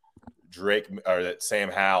that that Sam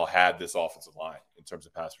Howell had this offensive line in terms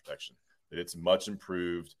of pass protection. That it's much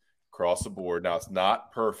improved across the board. Now it's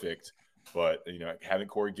not perfect, but having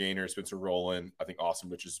Corey Gaynor, Spencer Rowland, I think Austin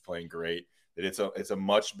Richards is playing great. That it's a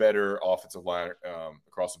much better offensive line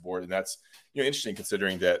across the board, and that's interesting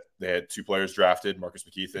considering that they had 2 players drafted, Marcus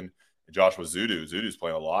McKeithen and Joshua Zudu. Zudu's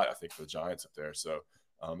playing a lot, I think, for the Giants up there. So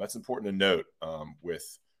that's important to note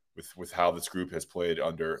with how this group has played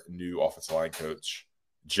under new offensive line coach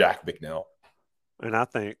Jack Bicknell. And I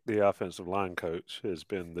think the offensive line coach has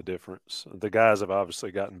been the difference. The guys have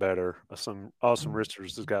obviously gotten better. Austin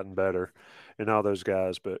Richards has gotten better, and all those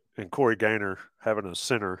guys. And Corey Gaynor having a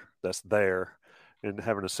center that's there, and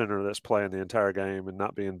having a center that's playing the entire game and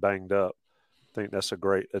not being banged up, I think that's a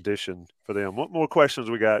great addition for them. What more questions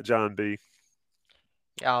we got, John B?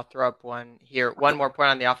 Yeah, I'll throw up one here. One more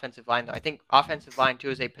point on the offensive line, though. I think offensive line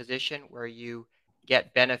too is a position where you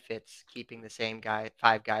get benefits keeping the same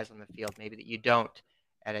 5 guys on the field, maybe that you don't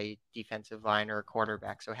at a defensive line or a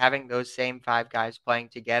quarterback. So having those same 5 guys playing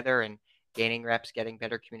together and gaining reps, getting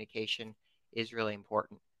better communication is really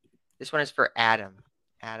important. This one is for Adam.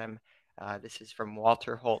 Adam, this is from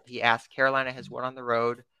Walter Holt. He asked, Carolina has won on the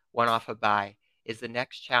road, one off a bye. Is the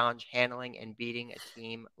next challenge handling and beating a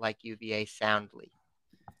team like UVA soundly?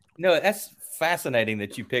 That's fascinating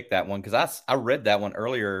that you picked that one, because I read that one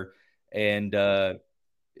earlier. And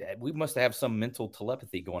we must have some mental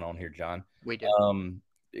telepathy going on here, John. We do.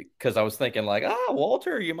 Because I was thinking like,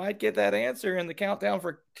 Walter, you might get that answer in the countdown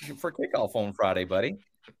for kickoff on Friday, buddy.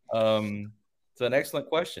 It's an excellent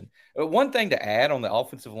question. One thing to add on the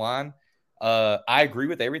offensive line, I agree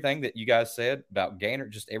with everything that you guys said about Gaynor,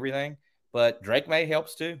 just everything. But Drake May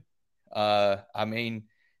helps too.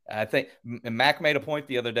 I think Mac made a point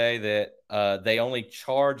the other day that they only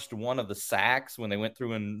charged one of the sacks when they went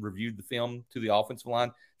through and reviewed the film to the offensive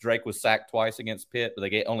line. Drake was sacked twice against Pitt, but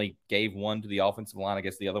they only gave one to the offensive line. I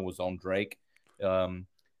guess the other was on Drake. But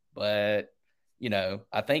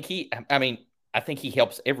I think he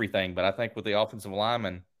helps everything. But I think with the offensive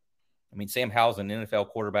lineman, Sam Howell's an NFL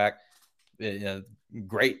quarterback,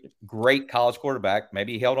 great college quarterback.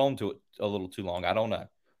 Maybe he held on to it a little too long. I don't know.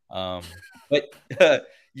 But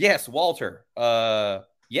yes, Walter. I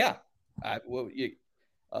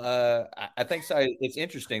think so. It's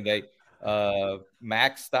interesting.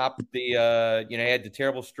 Max stopped the he had the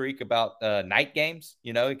terrible streak about night games.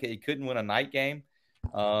 He couldn't win a night game.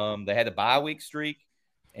 They had a bye week streak,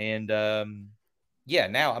 and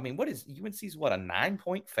now what is UNC's a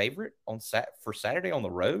 9-point favorite for Saturday on the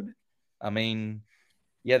road?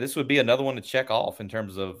 This would be another one to check off in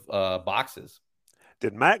terms of boxes.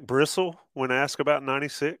 Did Mac bristle when asked about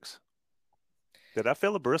 96? Did I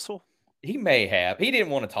feel a bristle? He may have. He didn't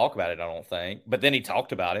want to talk about it, I don't think. But then he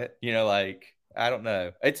talked about it. I don't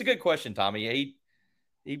know. It's a good question, Tommy.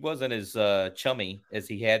 He wasn't as chummy as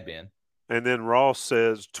he had been. And then Ross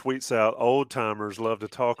tweets out, old timers love to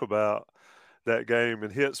talk about that game,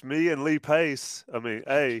 and hits me and Lee Pace.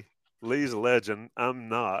 Lee's a legend. I'm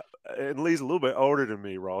not. And Lee's a little bit older than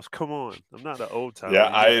me, Ross. Come on. I'm not an old timer.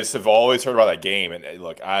 Yeah, I just have always heard about that game. And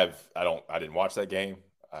look, I didn't watch that game.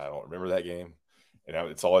 I don't remember that game. And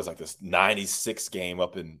it's always like this 96 game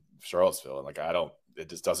up in Charlottesville. And it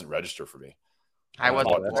just doesn't register for me. I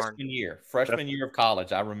wasn't born. Freshman year of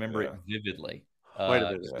college. I remember it vividly. Wait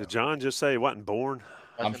a minute. Did John just say he wasn't born?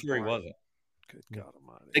 I'm sure he wasn't. Good God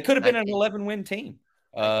Almighty. It could have been an 11-win team.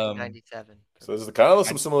 97. So there's kind of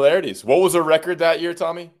some similarities. What was the record that year,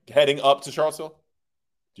 Tommy? Heading up to Charlottesville?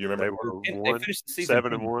 Do you remember? They finished the season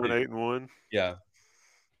 7-1, 8-1. Yeah.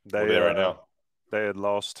 Where are they right now? They had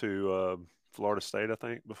lost to Florida State, I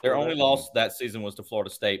think. Their only loss that season was to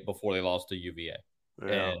Florida State before they lost to UVA.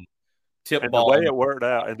 Yeah. And the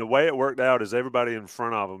way it worked out is everybody in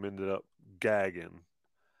front of them ended up gagging.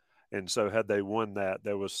 And so had they won that,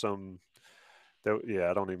 there was some – I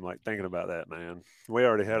don't even like thinking about that, man. We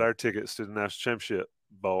already had our tickets to the national championship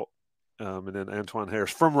bought, and then Antoine Harris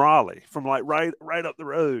from Raleigh, from right up the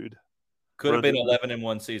road. Could have been 11 in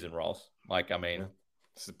one season, Ross. Like, I mean,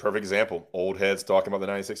 this is a perfect example. Old heads talking about the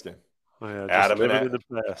 '96 game. Oh, yeah, Adam living and in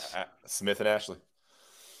the past. Smith and Ashley.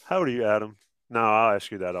 How old are you, Adam? No, I'll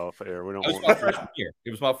ask you that off air. We don't. It was my freshman year.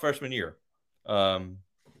 It was my freshman year.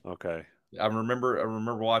 Okay. I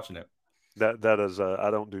remember watching it. That is. I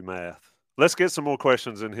don't do math. Let's get some more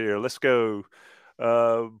questions in here. Let's go.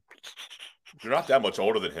 You're not that much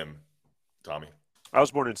older than him, Tommy. I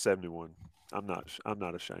was born in '71. I'm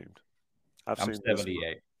not ashamed. I'm seen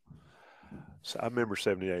 78. So I remember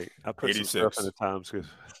 '78. I put 86. some stuff in the times because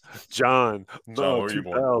John, where were you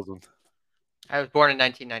born? 2000. I was born in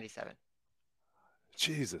 1997.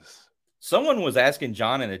 Jesus. Someone was asking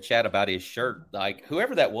John in the chat about his shirt. Like,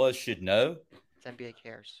 whoever that was should know. It's NBA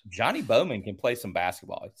Cares. Johnny Bowman can play some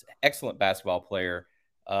basketball. He's an excellent basketball player.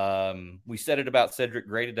 We said it about Cedric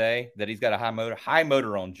Gray today that he's got a high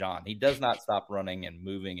motor on John. He does not stop running and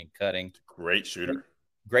moving and cutting. Great shooter.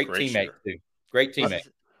 Great teammate, shooter. too. Great teammate.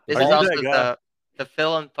 This is also the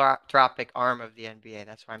philanthropic arm of the NBA.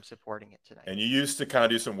 That's why I'm supporting it tonight. And you used to kind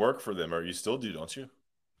of do some work for them, or you still do, don't you?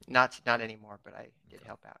 Not anymore, but I did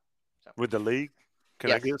help out. So. With the league? Can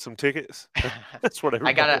Yes. I get some tickets? That's what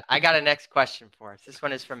I got a next question for us. This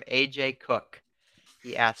one is from AJ Cook.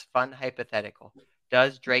 He asks, fun hypothetical.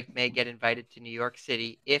 Does Drake May get invited to New York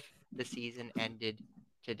City if the season ended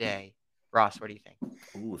today? Ross, what do you think?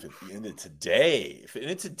 Ooh, if it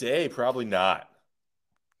ended today, probably not.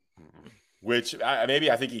 Which I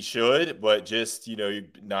think he should, but just,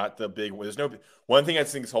 not the big win. One thing I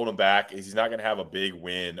think is holding him back is he's not going to have a big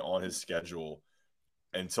win on his schedule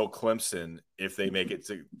until Clemson if they make it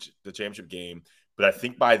to the championship game. But I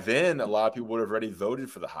think by then a lot of people would have already voted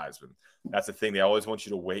for the Heisman. That's the thing. They always want you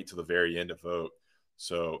to wait till the very end to vote.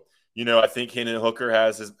 So, I think Hendon Hooker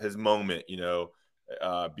has his moment,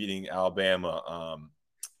 beating Alabama.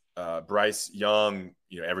 Bryce Young,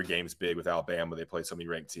 every game's big with Alabama. They play so many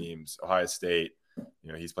ranked teams. Ohio State,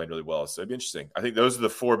 he's playing really well. So it'd be interesting. I think those are the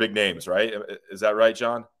four big names, right? Is that right,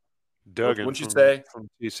 John? Duggan, wouldn't you say? From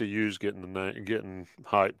TCU's getting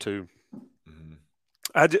hyped too.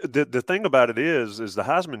 Mm-hmm. The thing about it is the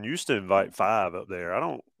Heisman used to invite 5 up there. I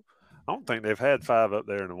don't think they've had 5 up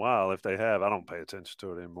there in a while. If they have, I don't pay attention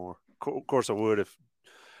to it anymore. Of course, I would if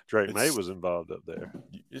Drake May was involved up there.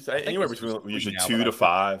 It's anywhere between usually 2 to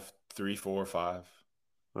 5, 3, 4, 5.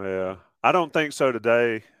 Yeah, I don't think so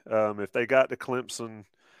today. If they got to Clemson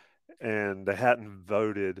and they hadn't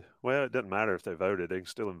voted, well, it doesn't matter if they voted. They can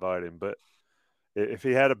still invite him. But if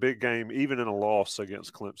he had a big game, even in a loss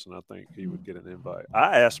against Clemson, I think he would get an invite.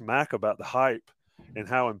 I asked Mac about the hype and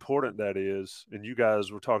how important that is, and you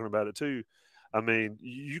guys were talking about it too. I mean,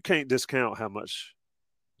 you can't discount how much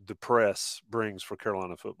the press brings for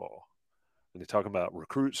Carolina football. And they're talking about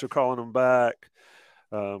recruits are calling them back.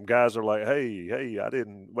 Guys are like, hey,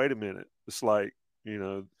 wait a minute. It's like,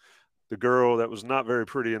 the girl that was not very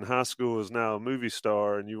pretty in high school is now a movie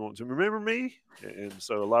star and you want to remember me? And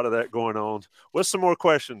so a lot of that going on. What's some more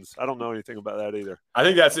questions? I don't know anything about that either. I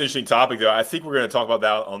think that's an interesting topic, though. I think we're going to talk about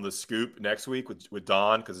that on the Scoop next week with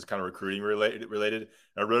Don because it's kind of recruiting related.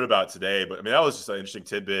 I wrote about it today, but, that was just an interesting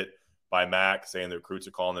tidbit by Mac saying the recruits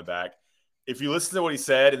are calling them back. If you listen to what he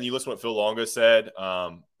said and you listen to what Phil Longo said,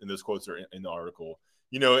 and those quotes are in the article,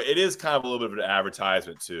 it is kind of a little bit of an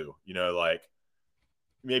advertisement too. Like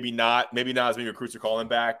maybe not as many recruits are calling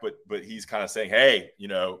back, but he's kind of saying, hey,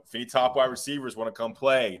 if any top wide receivers want to come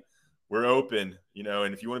play, we're open.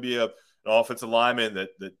 And if you want to be an offensive lineman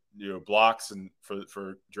that blocks and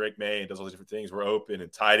for Drake May and does all these different things, we're open.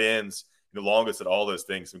 And tight ends, Longo said all those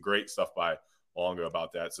things. Some great stuff by Longo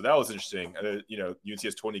about that. So that was interesting. UNC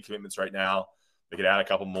has 20 commitments right now. They could add a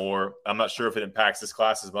couple more. I'm not sure if it impacts this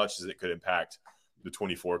class as much as it could impact the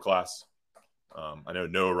 24 class. I know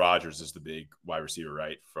Noah Rogers is the big wide receiver,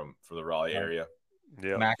 right, from the Raleigh area.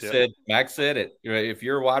 Yeah. Max said it. If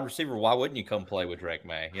you're a wide receiver, why wouldn't you come play with Drake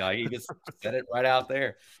May? He just said it right out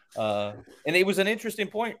there. And it was an interesting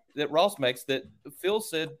point that Ross makes that Phil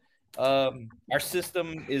said our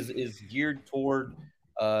system is geared toward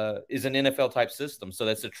is an NFL type system, so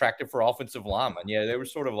that's attractive for offensive linemen. Yeah, they were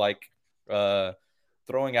sort of like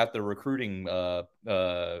throwing out the recruiting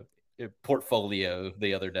portfolio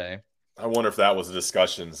the other day. I wonder if that was the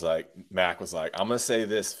discussions. Like Mac was like, "I'm going to say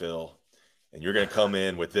this, Phil, and you're going to come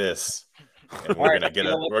in with this, and we're going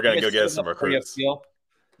to go get some recruits." Yeah.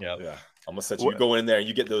 I'm going to set you go in there and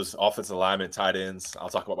you get those offensive linemen, tight ends. I'll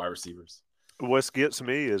talk about wide receivers. What gets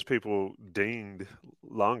me is people dinged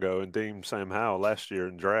Longo and deemed Sam Howell last year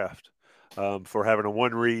in draft for having a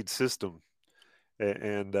one-read system.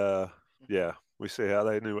 And we see how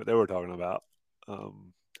they knew what they were talking about.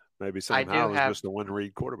 Maybe Sam Howell was just a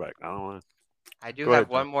one-read quarterback. I don't know. I do Go have ahead,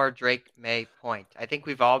 one John. more Drake May point. I think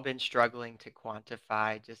we've all been struggling to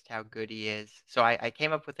quantify just how good he is. So I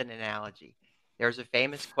came up with an analogy. There's a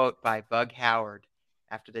famous quote by Bug Howard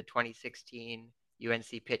after the 2016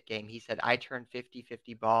 UNC Pitt game. He said, I turn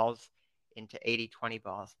 50-50 balls into 80-20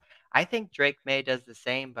 balls. I think Drake May does the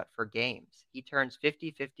same, but for games. He turns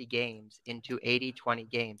 50-50 games into 80-20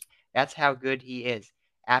 games. That's how good he is.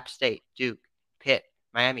 App State, Duke, Pitt,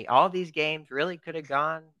 Miami, all these games really could have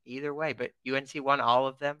gone either way, but UNC won all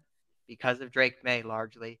of them because of Drake May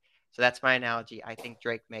largely. So that's my analogy. I think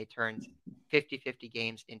Drake May turns 50-50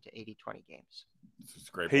 games into 80-20 games. That's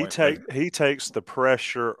a great point. He takes the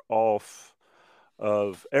pressure off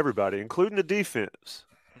of everybody, including the defense,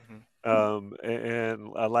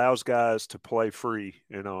 and allows guys to play free,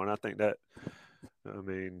 and I think that,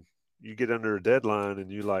 you get under a deadline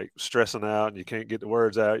and you like stressing out and you can't get the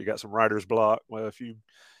words out. You got some writer's block. Well, if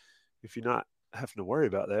you're not having to worry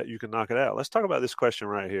about that, you can knock it out. Let's talk about this question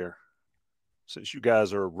right here, since you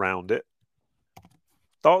guys are around it.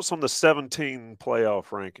 Thoughts on the 17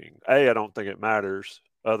 playoff ranking? I don't think it matters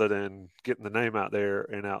other than getting the name out there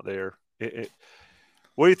and out there.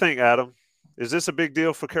 What do you think, Adam? Is this a big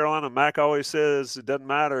deal for Carolina? Mac always says it doesn't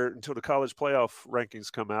matter until the college playoff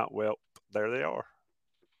rankings come out. Well, there they are.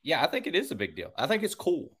 Yeah, I think it is a big deal. I think it's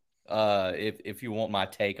cool. If you want my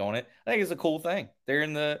take on it, I think it's a cool thing.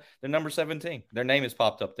 They're number 17. Their name has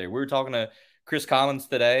popped up there. We were talking to Chris Collins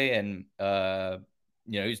today, and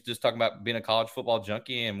he's just talking about being a college football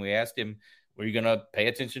junkie, and we asked him, "Were you going to pay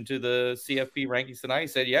attention to the CFP rankings tonight?" He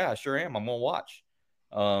said, "Yeah, I sure am. I'm going to watch."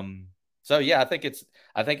 So yeah, I think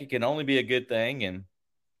it can only be a good thing, and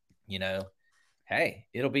hey,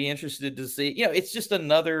 it'll be interesting to see. It's just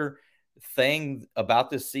another thing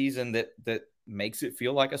about this season that makes it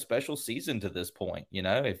feel like a special season to this point.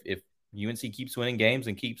 If UNC keeps winning games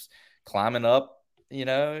and keeps climbing up,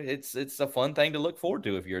 it's a fun thing to look forward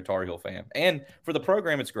to if you're a Tar Heel fan. And for the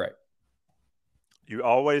program, it's great. You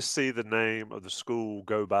always see the name of the school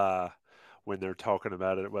go by when they're talking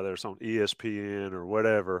about it, whether it's on ESPN or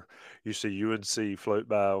whatever. You see UNC float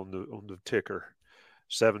by on the ticker,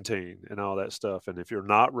 17 and all that stuff. And if you're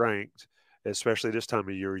not ranked, especially this time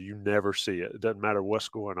of year, you never see it. It doesn't matter what's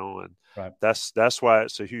going on. Right. That's why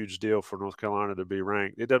it's a huge deal for North Carolina to be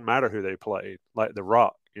ranked. It doesn't matter who they played, like The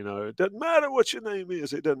Rock. It doesn't matter what your name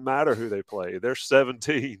is. It doesn't matter who they play. There's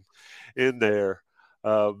 17 in there.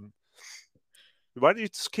 Why do you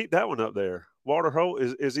just keep that one up there? Walter Holt,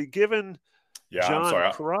 is he giving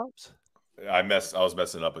John props? I was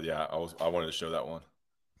messing up, but yeah, I wanted to show that one.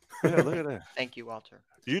 Yeah, look at that. Thank you, Walter.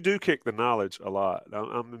 You do kick the knowledge a lot.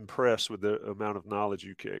 I'm impressed with the amount of knowledge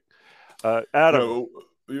you kick. Adam,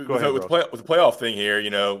 with the playoff thing here,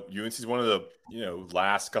 UNC is one of the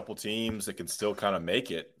last couple teams that can still kind of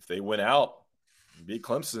make it. If they win out, beat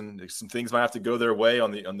Clemson, some things might have to go their way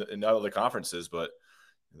in other conferences, but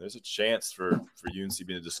there's a chance for UNC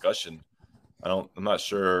being a discussion. I'm not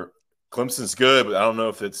sure. Clemson's good, but I don't know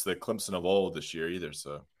if it's the Clemson of old this year either.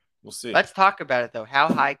 So we'll see. Let's talk about it, though. How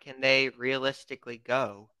high can they realistically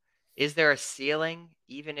go? Is there a ceiling,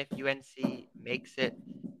 even if UNC makes it,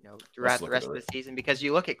 throughout the rest of the season? Because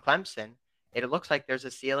you look at Clemson, it looks like there's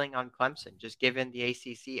a ceiling on Clemson, just given the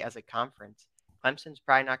ACC as a conference. Clemson's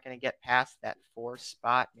probably not going to get past that 4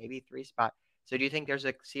 spot, maybe 3 spot. So do you think there's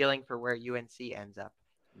a ceiling for where UNC ends up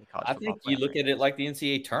in the college football I think you look at it like the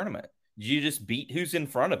NCAA tournament. You just beat who's in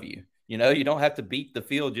front of you. You don't have to beat the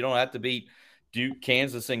field. You don't have to beat Duke,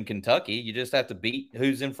 Kansas, and Kentucky. You just have to beat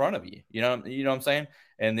who's in front of you. You know what I'm saying?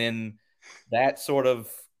 And then that sort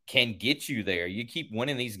of can get you there. You keep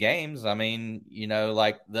winning these games.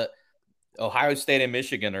 Like the Ohio State and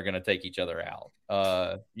Michigan are going to take each other out.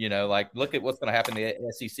 Look at what's going to happen to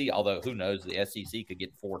the SEC. Although who knows, the SEC could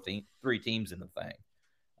get 3 teams in the thing.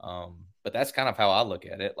 But that's kind of how I look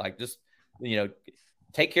at it. Like, just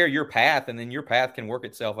take care of your path, and then your path can work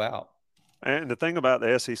itself out. And the thing about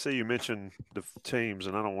the SEC, you mentioned the teams,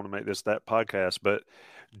 and I don't want to make this that podcast, but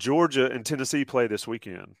Georgia and Tennessee play this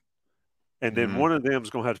weekend. And then one of them is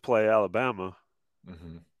going to have to play Alabama.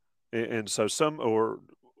 Mm-hmm. And so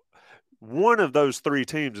one of those 3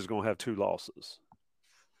 teams is going to have 2 losses.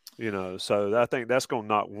 So I think that's going to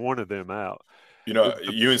knock one of them out.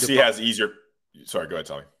 UNC has easier – sorry, go ahead,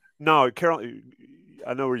 Tommy. No,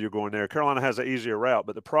 I know where you're going there. Carolina has an easier route,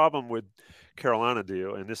 but the problem with Carolina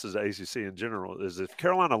deal, and this is the ACC in general, is if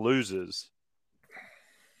Carolina loses,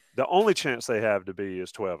 the only chance they have to be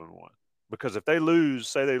is 12-1. Because if they lose,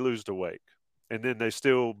 say they lose to Wake, and then they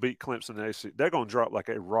still beat Clemson, they're going to drop like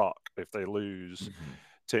a rock if they lose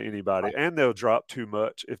to anybody, and they'll drop too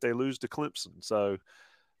much if they lose to Clemson. So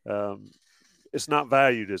it's not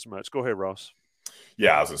valued as much. Go ahead, Ross.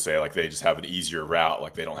 Yeah, I was gonna say like they just have an easier route.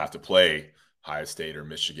 Like they don't have to play Ohio State or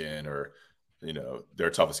Michigan or their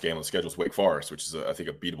toughest game on the schedule is Wake Forest, which is I think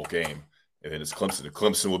a beatable game, and then it's Clemson. And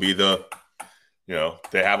Clemson will be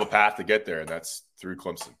they have a path to get there, and that's through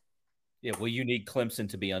Clemson. Yeah, well, you need Clemson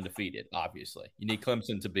to be undefeated. Obviously, you need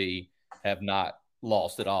Clemson to have not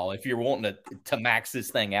lost at all if you're wanting to max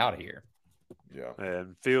this thing out here. Yeah,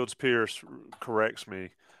 and Fields Pierce corrects me.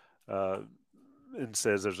 And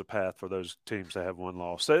says there's a path for those teams to have one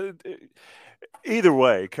loss. So either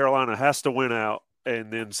way, Carolina has to win out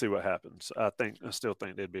and then see what happens. I still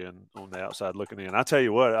think they'd be on the outside looking in. I tell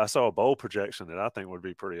you what, I saw a bowl projection that I think would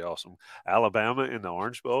be pretty awesome. Alabama in the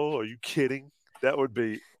Orange Bowl. Are you kidding? That would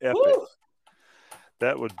be epic. Woo!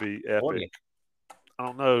 That would be epic. I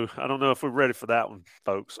don't know if we're ready for that one,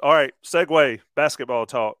 folks. All right, segue, basketball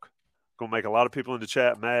talk. Going to make a lot of people in the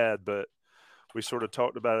chat mad, but we sort of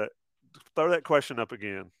talked about it. Throw that question up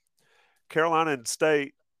again. Carolina and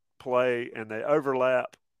State play, and they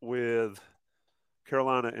overlap with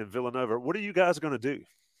Carolina and Villanova. What are you guys going to do?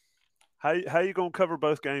 How are you going to cover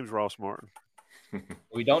both games, Ross Martin?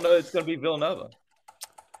 We don't know it's going to be Villanova.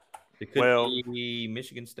 It could be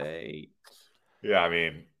Michigan State. Yeah, I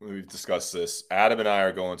mean, we've discussed this. Adam and I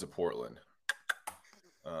are going to Portland.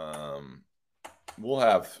 We'll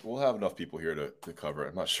have enough people here to cover it.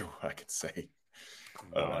 I'm not sure what I could say.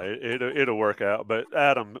 It'll work out. But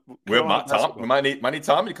Adam, we might need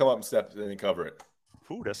Tommy to come up and step in and cover it.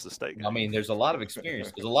 Ooh, that's the State game. I mean, there's a lot of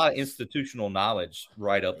experience. There's a lot of institutional knowledge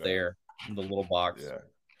right up there in the little box. Yeah.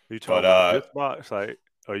 You talking about this box? Like,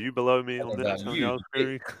 are you below me on this?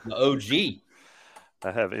 The OG.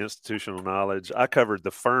 I have institutional knowledge. I covered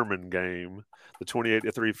the Furman game, the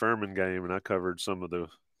 28-3 Furman game, and I covered some of the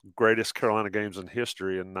greatest Carolina games in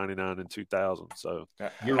history in '99 and 2000. So, how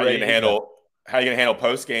are you going to handle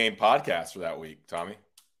post-game podcasts for that week, Tommy?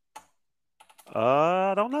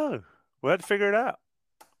 I don't know. We'll have to figure it out.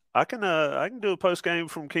 I can do a post-game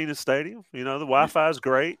from Kenan Stadium. The Wi-Fi is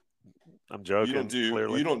great. I'm joking.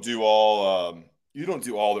 You don't do all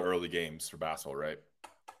the early games for basketball, right?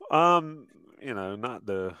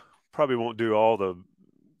 Probably won't do all the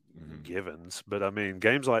givens, but I mean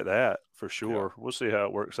games like that for sure. Yeah. We'll see how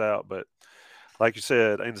it works out. But like you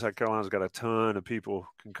said, Inside Carolina's got a ton of people,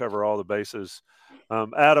 can cover all the bases.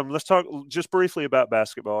 Adam, let's talk just briefly about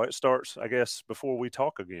basketball. It starts, I guess, before we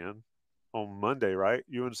talk again on Monday, right?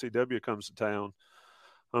 UNCW comes to town.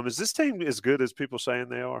 Is this team as good as people saying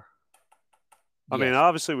they are? I mean,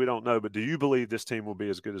 obviously we don't know, but do you believe this team will be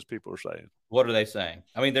as good as people are saying? What are they saying?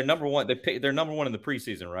 I mean, they're number one. They're number one in the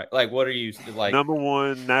preseason, right? Like, what are you like? Number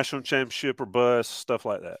one, national championship or bust, stuff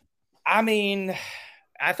like that. I mean,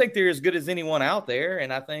 I think they're as good as anyone out there,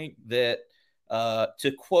 and I think that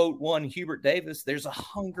to quote one Hubert Davis, there's a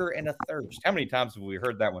hunger and a thirst. How many times have we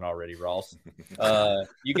heard that one already, Ross?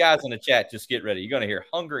 You guys in the chat, just get ready. You're going to hear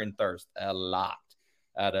hunger and thirst a lot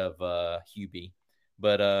out of Hubie.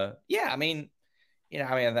 But yeah, I mean.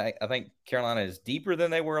 I think Carolina is deeper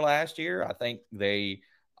than they were last year. I think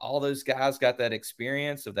all those guys got that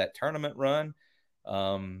experience of that tournament run.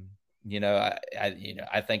 I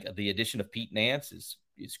think the addition of Pete Nance is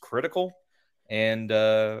critical. And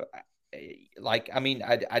I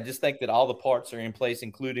just think that all the parts are in place,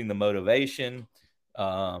 including the motivation,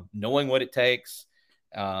 knowing what it takes.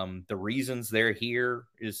 The reasons they're here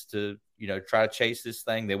is to, try to chase this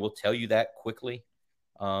thing. They will tell you that quickly.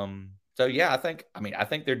 So, yeah, I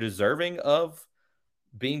think they're deserving of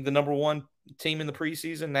being the number one team in the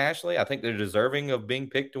preseason nationally. I think they're deserving of being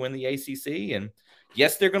picked to win the ACC. And,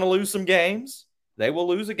 yes, they're going to lose some games. They will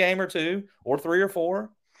lose a game or two or three or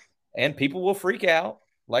four, and people will freak out.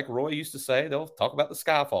 Like Roy used to say, they'll talk about the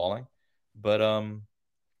sky falling. But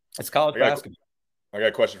it's college basketball. I got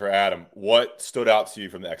a question for Adam. What stood out to you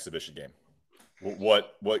from the exhibition game?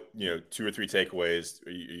 What 2 or 3 takeaways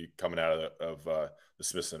are you coming out of the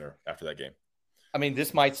Smith Center after that game? I mean,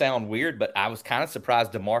 this might sound weird, but I was kind of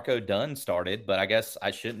surprised DeMarco Dunn started, but I guess I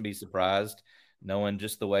shouldn't be surprised knowing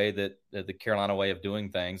just the way that the Carolina way of doing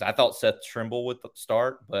things. I thought Seth Trimble would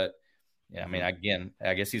start, but yeah, I mean, again,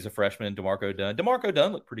 I guess he's a freshman. DeMarco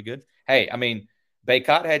Dunn looked pretty good. Hey, I mean,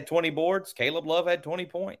 Baycott had 20 boards. Caleb Love had 20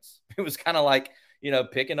 points. It was kind of like,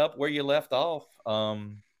 picking up where you left off.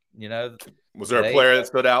 Was there a player that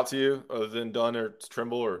stood out to you other than Dunn or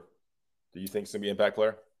Trimble, or do you think it's going to be an impact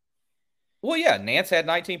player? Well, yeah, Nance had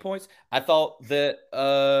 19 points. I thought that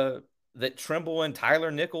that Trimble and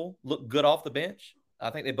Tyler Nickel looked good off the bench. I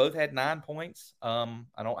think they both had 9 points. I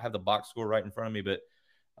don't have the box score right in front of me, but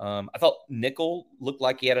I thought Nickel looked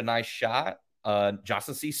like he had a nice shot.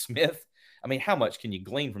 Johnson C. Smith, I mean, how much can you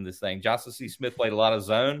glean from this thing? Johnson C. Smith played a lot of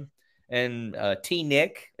zone. And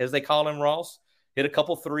T-Nick, as they call him, Ross, hit a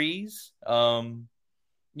couple threes. I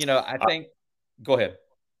think – go ahead.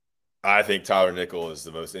 I think Tyler Nickel is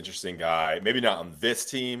the most interesting guy. Maybe not on this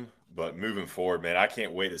team, but moving forward, man, I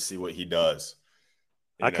can't wait to see what he does.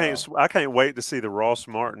 I can't wait to see the Ross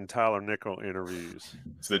Martin, Tyler Nickel interviews.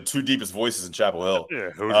 It's the two deepest voices in Chapel Hill.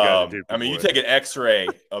 Yeah, you take an X-ray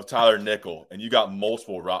of Tyler Nickel, and you got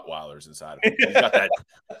multiple Rottweilers inside of him.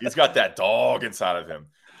 He's got that dog inside of him.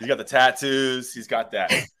 He's got the tattoos. He's got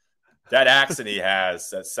that accent he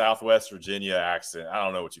has, that Southwest Virginia accent. I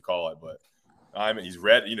don't know what you call it, but he's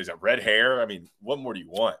red. He's got red hair. I mean, what more do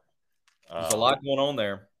you want? There's a lot going on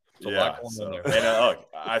there. And look,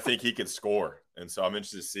 I think he can score. And so I'm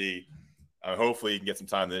interested to see. Hopefully, he can get some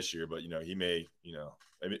time this year. But he may.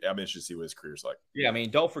 I'm interested to see what his career's like. Yeah, I mean,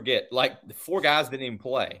 don't forget, the 4 guys didn't even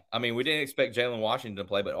play. I mean, we didn't expect Jalen Washington to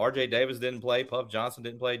play, but R.J. Davis didn't play, Puff Johnson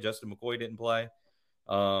didn't play, Justin McCoy didn't play.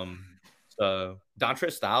 So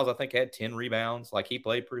Dontrez Styles, I think, had 10 rebounds. He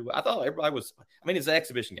played pretty well. I thought everybody was. I mean, it's an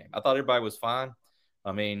exhibition game. I thought everybody was fine.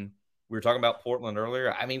 I mean, we were talking about Portland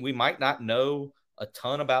earlier. I mean, we might not know a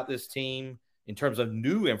ton about this team in terms of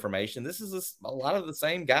new information. This is a lot of the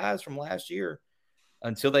same guys from last year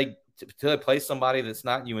until they play somebody that's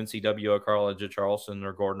not UNCW or College of Charleston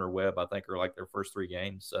or Gardner Webb, I think, are their first 3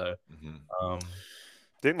 games. So,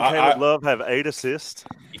 didn't Caleb Love have 8 assists?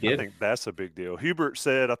 He did. I think that's a big deal. Hubert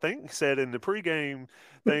said in the pregame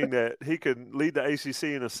thing that he could lead the ACC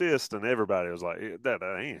in assists, and everybody was like, that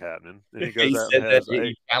ain't happening. And he said that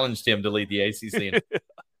he challenged him to lead the ACC.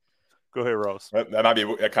 Go ahead, Ross.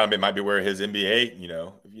 That might be where his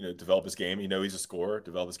NBA, develop his game. He's a scorer,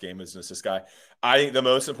 develop his game as an assist guy. I think the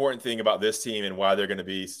most important thing about this team and why they're going to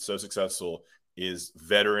be so successful is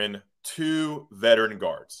 2 veteran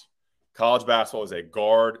guards. College basketball is a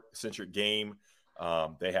guard-centric game.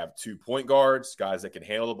 They have 2 point guards, guys that can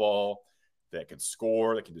handle the ball, that can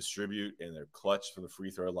score, that can distribute, and they're clutch from the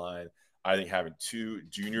free throw line. I think having 2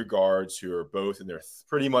 junior guards who are both in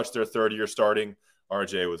pretty much their third year starting.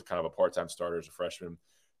 RJ was kind of a part-time starter as a freshman.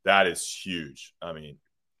 That is huge. I mean,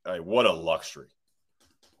 what a luxury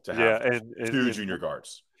to have two junior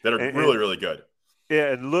guards that are really, really good.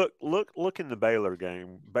 Yeah, and look in the Baylor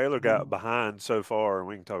game. Baylor got behind so far, and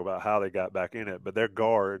we can talk about how they got back in it, but their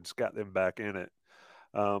guards got them back in it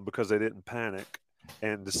because they didn't panic.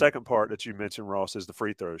 And the second part that you mentioned, Ross, is the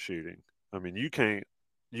free throw shooting. I mean, you can't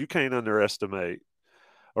underestimate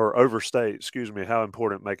or overstate, how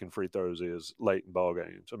important making free throws is late in ball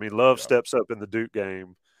games. I mean, Love steps up in the Duke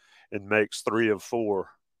game and makes 3 of 4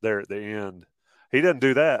 there at the end. He doesn't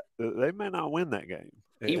do that. They may not win that game.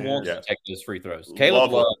 He wants to take those free throws.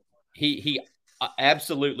 Caleb Love, he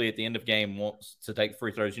absolutely at the end of game wants to take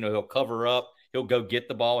free throws. He'll cover up. He'll go get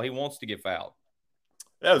the ball. He wants to get fouled.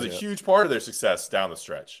 That was a huge part of their success down the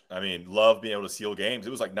stretch. I mean, Love being able to seal games, it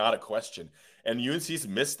was not a question. And UNC's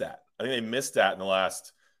missed that. I think they missed that in the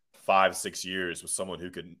last 5-6 years with someone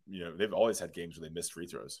who could, they've always had games where they missed free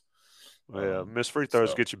throws. Yeah, missed free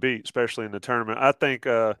throws get you beat, especially in the tournament. I think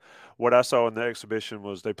what I saw in the exhibition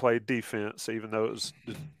was they played defense, even though it was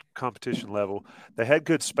the competition level. They had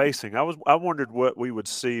good spacing. I wondered what we would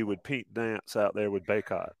see with Pete Nance out there with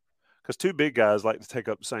Baycott, because 2 big guys like to take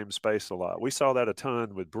up the same space a lot. We saw that a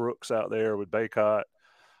ton with Brooks out there with Baycott.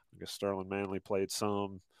 I guess Sterling Manley played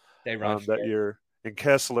some that year. And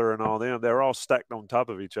Kessler and all them, they're all stacked on top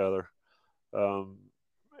of each other.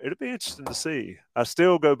 It'll be interesting to see. I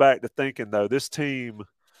still go back to thinking, though, this team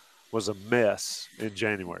was a mess in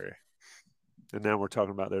January. And now we're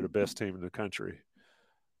talking about they're the best team in the country.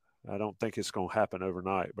 I don't think it's going to happen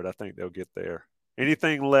overnight, but I think they'll get there.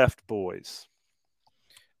 Anything left, boys?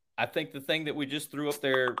 I think the thing that we just threw up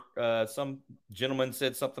there, some gentleman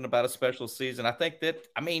said something about a special season. I think that,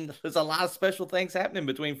 there's a lot of special things happening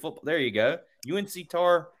between football. There you go. UNC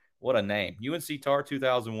Tar, what a name. UNC Tar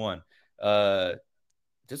 2001.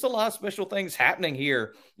 There's a lot of special things happening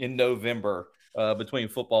here in November between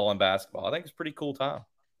football and basketball. I think it's a pretty cool time.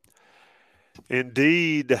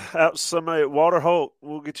 Indeed. Somebody at Walter Holt,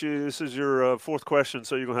 we'll get you. This is your 4th question,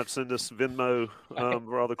 so you're going to have to send us Venmo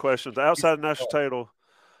for all the questions. Outside the national title,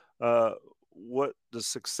 what does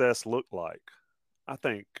success look like? I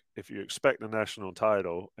think if you expect a national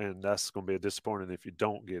title, and that's going to be disappointing if you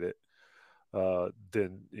don't get it,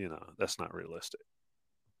 then, that's not realistic.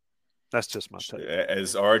 That's just my take.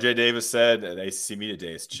 As RJ Davis said at ACC Media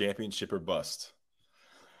Days, championship or bust.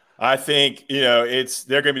 I think, it's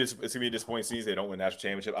going to be a disappointing season. They don't win national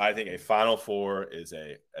championship. I think a Final Four is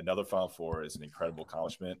another Final Four is an incredible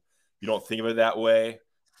accomplishment. You don't think of it that way,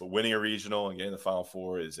 but winning a regional and getting the Final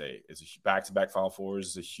Four is a back-to-back Final Fours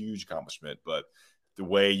is a huge accomplishment. But the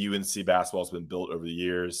way UNC basketball has been built over the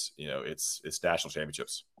years, it's national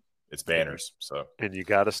championships. it's banners. So, and you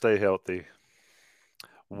got to stay healthy.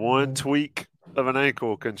 One tweak of an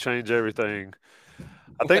ankle can change everything.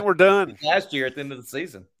 I think we're done. Last year at the end of the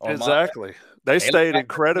season. Exactly. They stayed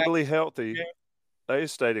incredibly healthy. They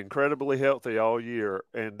stayed incredibly healthy all year,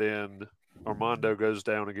 and then Armando goes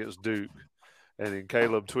down against Duke, and then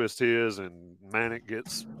Caleb twists his, and Manic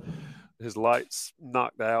gets his lights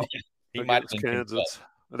knocked out against Kansas.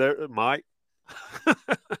 There, Mike.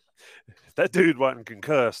 That dude wasn't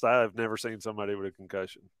concussed. I've never seen somebody with a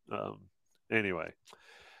concussion. Anyway,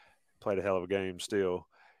 played a hell of a game still.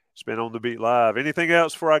 It's been On the Beat Live. Anything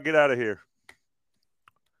else before I get out of here?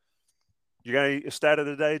 You got any stat of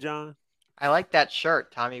the day, John? I like that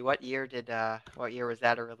shirt, Tommy. What year was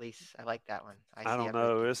that a release? I like that one. I don't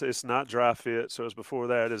know. It's not dry fit, so it's before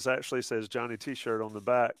that. It actually says Johnny T-shirt on the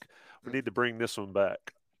back. We need to bring this one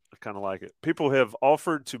back. I kind of like it. People have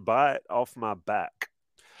offered to buy it off my back.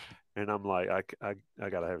 And I'm like, I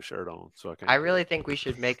got to have a shirt on. So I really think we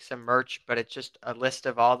should make some merch, but it's just a list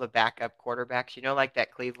of all the backup quarterbacks. You know, like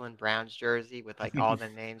that Cleveland Browns jersey with like all the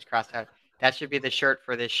names crossed out. That should be the shirt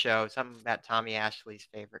for this show. Something about Tommy Ashley's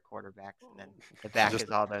favorite quarterbacks. And then the back is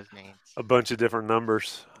all those names. A bunch of different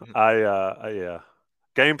numbers. Yeah.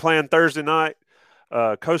 Game plan Thursday night,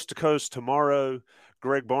 coast to coast tomorrow.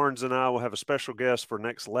 Greg Barnes and I will have a special guest for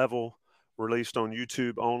Next Level, released on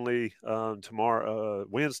YouTube only tomorrow,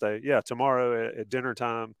 Wednesday. Yeah, tomorrow at dinner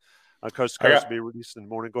time. Coast to Coast will be released in the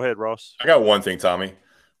morning. Go ahead, Ross. I got one thing, Tommy.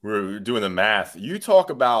 We're doing the math. You talk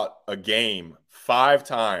about a game 5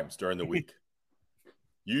 times during the week.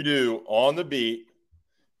 You do On the Beat.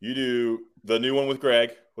 You do the new one with Greg.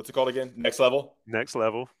 What's it called again? Next Level? Next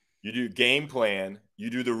Level. You do Game Plan. You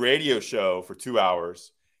do the radio show for 2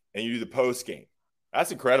 hours. And you do the post game.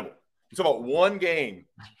 That's incredible. You talk about one game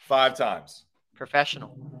 5 times.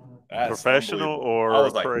 Professional. That's professional or I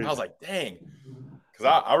was like, dang.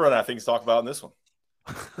 Because I run out of things to talk about in this one.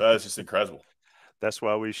 That's just incredible. That's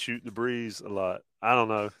why we shoot the breeze a lot. I don't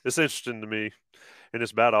know. It's interesting to me, and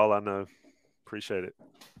it's about all I know. Appreciate it.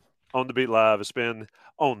 On the Beat Live. It's been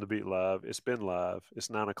On the Beat Live. It's been live.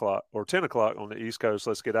 It's 9 o'clock or 10 o'clock on the East Coast.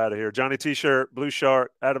 Let's get out of here. Johnny T-shirt, Blue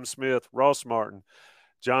Shark, Adam Smith, Ross Martin,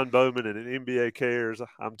 John Bowman, and an NBA Cares.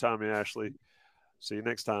 I'm Tommy Ashley. See you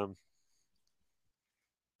next time.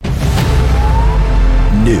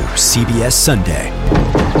 New CBS Sunday.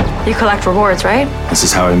 You collect rewards, right? This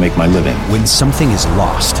is how I make my living. When something is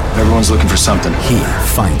lost, everyone's looking for something. He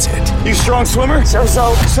finds it. You a strong swimmer?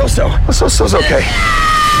 So-so. So-so's okay.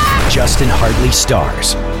 Justin Hartley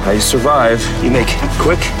stars. How you survive, you make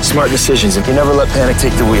quick, smart decisions, and you never let panic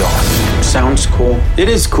take the wheel. Sounds cool. It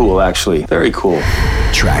is cool, actually. Very cool.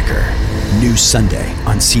 Tracker. New Sunday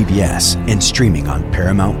on CBS and streaming on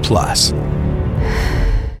Paramount+.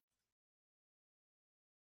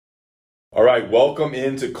 All right, welcome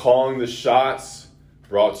into Calling the Shots,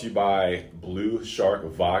 brought to you by Blue Shark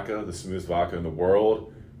Vodka, the smoothest vodka in the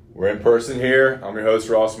world. We're in person here. I'm your host,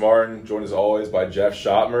 Ross Martin, joined as always by Jeff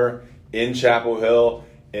Schottmer in Chapel Hill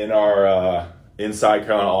in our Inside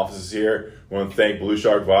Carolina offices here. We want to thank Blue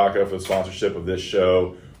Shark Vodka for the sponsorship of this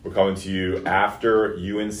show. We're coming to you after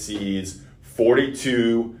UNC's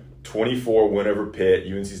 42-24 win over Pitt.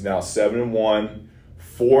 UNC's now 7-1.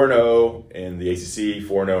 4-0 in the ACC,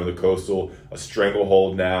 4-0 in the Coastal, a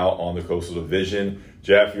stranglehold now on the Coastal Division.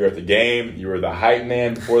 Jeff, you were at the game. You were the hype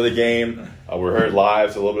man before the game. We're heard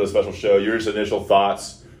live, so a little bit of a special show. Your initial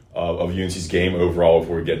thoughts of UNC's game overall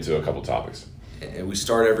before we get into a couple topics. And we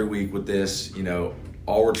start every week with this,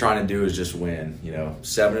 all we're trying to do is just win.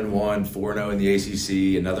 7-1, 4-0 in the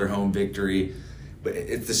ACC, another home victory. But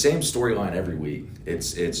it's the same storyline every week.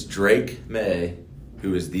 It's Drake May,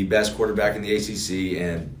 who is the best quarterback in the ACC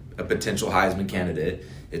and a potential Heisman candidate.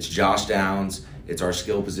 It's Josh Downs. It's our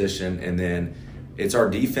skill position. And then it's our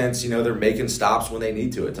defense. They're making stops when they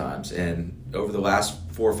need to at times. And over the last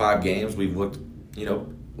 4 or 5 games, we've looked,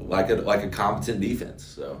 like a competent defense.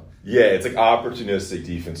 So yeah, it's like opportunistic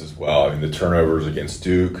defense as well. I mean, the turnovers against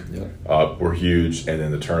Duke were huge. And then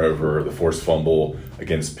the forced fumble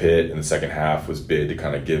against Pitt in the second half was big to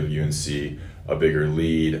kind of give UNC a bigger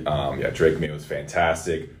lead. Drake May was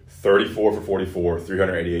fantastic. 34 for 44,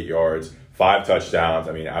 388 yards, 5 touchdowns.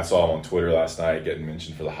 I mean, I saw him on Twitter last night getting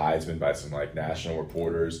mentioned for the Heisman by some national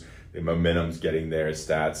reporters. The momentum's getting there. His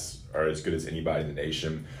stats are as good as anybody in the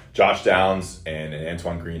nation. Josh Downs and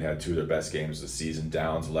Antoine Green had 2 of their best games of the season.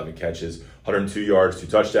 Downs, 11 catches, 102 yards, 2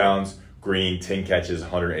 touchdowns. Green, 10 catches,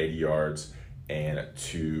 180 yards, and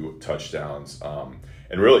 2 touchdowns.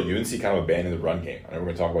 And really, UNC kind of abandoned the run game. I know we're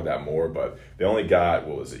going to talk about that more, but they only got,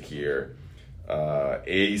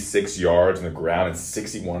 86 yards on the ground, and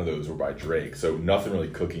 61 of those were by Drake. So nothing really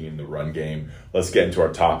cooking in the run game. Let's get into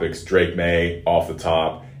our topics. Drake Maye off the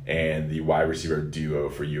top, and the wide receiver duo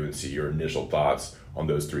for UNC. Your initial thoughts on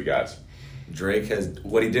those three guys? Drake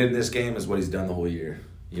what he did in this game is what he's done the whole year.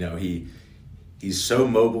 He's so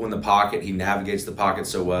mobile in the pocket. He navigates the pocket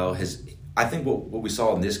so well. I think what we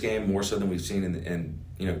saw in this game more so than we've seen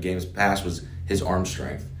in games past was his arm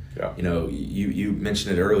strength. Yeah. You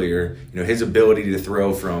mentioned it earlier. His ability to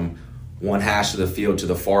throw from one hash of the field to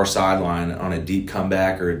the far sideline on a deep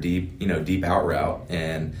comeback or a deep out route,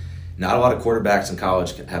 and not a lot of quarterbacks in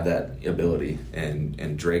college have that ability.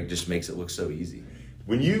 And Drake just makes it look so easy.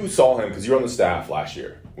 When you saw him, because you were on the staff last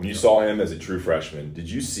year, when you saw him as a true freshman, did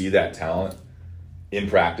you see that talent in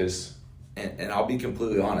practice? And I'll be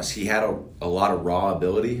completely honest, he had a lot of raw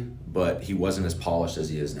ability, but he wasn't as polished as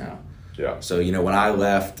he is now. Yeah. So, when I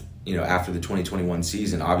left, after the 2021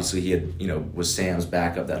 season, obviously he had, was Sam's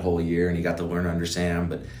backup that whole year, and he got to learn under Sam.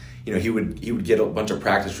 But, he would get a bunch of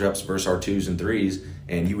practice reps versus our 2s and 3s,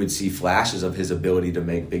 and you would see flashes of his ability to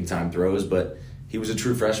make big-time throws, but he was a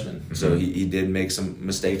true freshman. Mm-hmm. So he did make some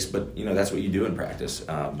mistakes, but, that's what you do in practice.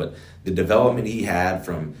 But the development he had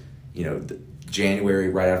from, January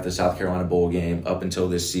right after the South Carolina Bowl game up until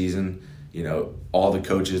this season, all the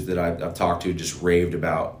coaches that I've talked to just raved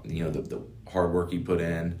about, the hard work he put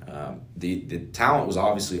in. The talent was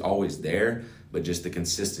obviously always there, but just the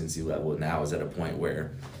consistency level now is at a point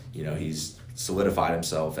where, he's solidified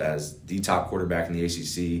himself as the top quarterback in the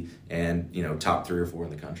ACC and, top 3 or 4 in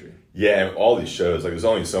the country. Yeah, and all these shows, there's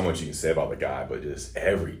only so much you can say about the guy, but just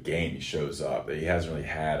every game he shows up. He hasn't really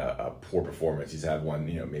had a poor performance. He's had one,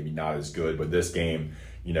 maybe not as good, but this game,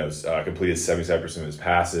 completed 77% of his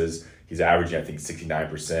passes. He's averaging, I think,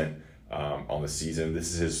 69% on the season.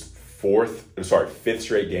 This is his fifth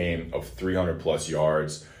straight game of 300-plus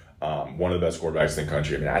yards. One of the best quarterbacks in the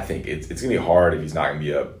country. I think it's going to be hard if he's not going to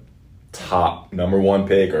be a top number 1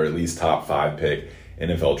 pick or at least top 5 pick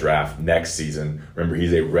NFL draft next season. Remember,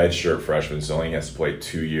 he's a redshirt freshman, so only has to play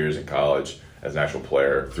 2 years in college as an actual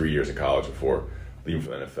player, 3 years in college before leaving for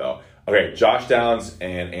the NFL. Okay, Josh Downs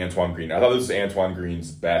and Antoine Green. I thought this was Antoine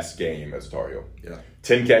Green's best game as a Tar Heel. Yeah.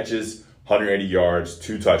 10 catches, 180 yards,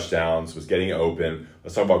 2 touchdowns, was getting open.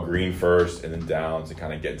 Let's talk about Green first and then Downs and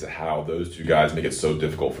kind of get into how those two guys make it so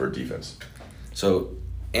difficult for a defense. So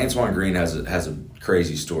Antoine Green has a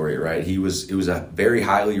crazy story, right? It was a very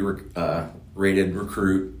highly rated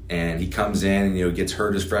recruit, and he comes in and gets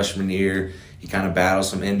hurt his freshman year. He kind of battles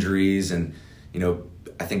some injuries, and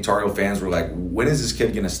I think Tar Heel fans were like, when is this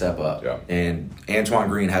kid going to step up? Yeah. And Antoine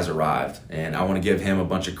Green has arrived, and I want to give him a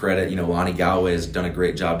bunch of credit. Lonnie Galloway has done a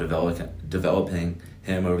great job developing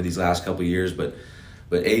him over these last couple of years, but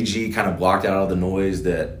AG kind of blocked out all the noise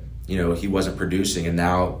that he wasn't producing, and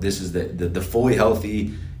now this is the fully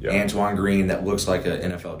healthy Antoine Green that looks like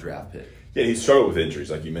an NFL draft pick. Yeah, he struggled with injuries,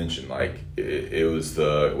 like you mentioned. It was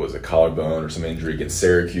a collarbone or some injury against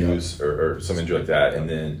Syracuse or some injury like that, and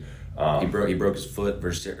then he broke his foot or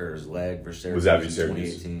his leg versus Syracuse. Was that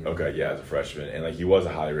Syracuse? 2018. Okay, yeah, as a freshman, and he was a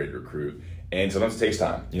highly rated recruit. And sometimes it takes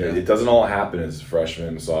time. It doesn't all happen as a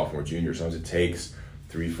freshman, sophomore, junior. Sometimes it takes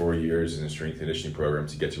 3-4 years in a strength and conditioning program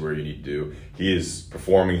to get to where you need to do. He is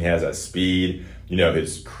performing. He has that speed.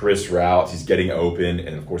 His crisp routes. He's getting open,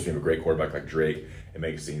 and of course, we have a great quarterback like Drake. It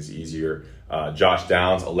makes things easier. Josh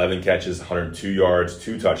Downs, 11 catches, 102 yards,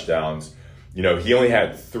 2 touchdowns. He only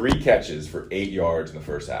had 3 catches for 8 yards in the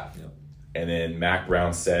first half. Yep. And then Mac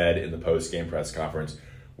Brown said in the post-game press conference,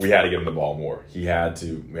 we had to give him the ball more. We had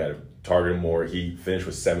to target him more. He finished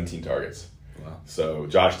with 17 targets. Wow. So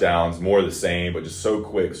Josh Downs, more of the same, but just so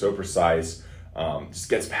quick, so precise. Just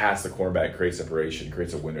gets past the cornerback, creates separation,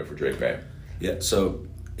 creates a window for Drake Maye. Yeah, so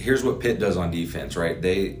here's what Pitt does on defense, right?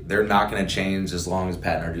 They're not going to change as long as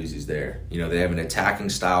Pat Narduzzi's there. They have an attacking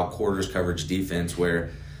style quarters coverage defense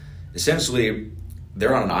where essentially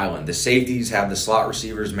they're on an island. The safeties have the slot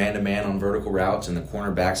receivers man-to-man on vertical routes, and the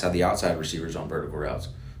cornerbacks have the outside receivers on vertical routes.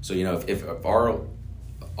 So, if our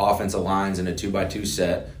offense aligns in a 2x2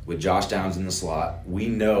 set with Josh Downs in the slot, we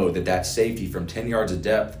know that safety from 10 yards of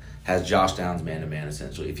depth has Josh Downs man-to-man,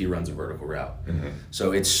 essentially, if he runs a vertical route. Mm-hmm.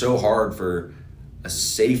 So it's so hard for a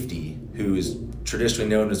safety who is traditionally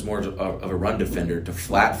known as more of a run defender to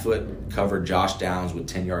flat-foot cover Josh Downs with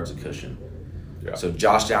 10 yards of cushion. Yeah. So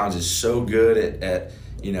Josh Downs is so good at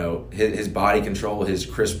his body control, his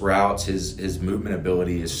crisp routes, his movement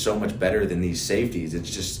ability is so much better than these safeties.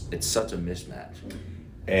 It's such a mismatch.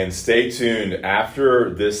 And stay tuned.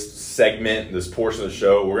 After this segment, this portion of the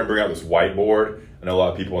show, we're going to bring out this whiteboard. I know a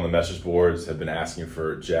lot of people on the message boards have been asking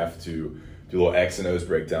for Jeff to do a little X and O's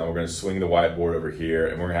breakdown. We're going to swing the whiteboard over here,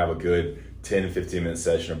 and we're going to have a good 10, 15-minute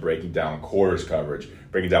session of breaking down quarters coverage,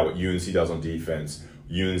 breaking down what UNC does on defense,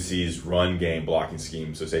 UNC's run game blocking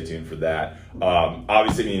scheme. So stay tuned for that.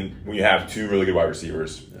 Obviously, I mean, when you have two really good wide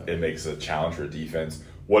receivers, it makes a challenge for a defense.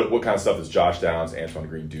 What kind of stuff does Josh Downs, Antoine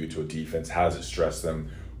Green do to a defense? How does it stress them?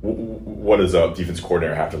 What does a defense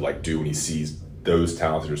coordinator have to do when he sees those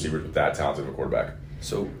talented receivers with that talented of a quarterback?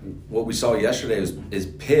 So what we saw yesterday is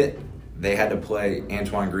Pitt. They had to play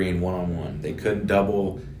Antoine Green one-on-one. They couldn't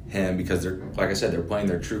double him because they're, like I said, they're playing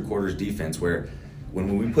their true quarters defense. Where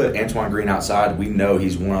when we put Antoine Green outside, we know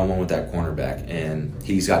he's one-on-one with that cornerback, and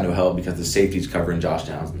he's got no help because the safety's covering Josh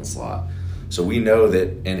Downs in the slot. So we know that,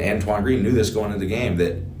 and Antoine Green knew this going into the game,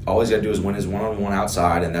 that all he's got to do is win his one-on-one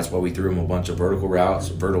outside, and that's why we threw him a bunch of vertical routes,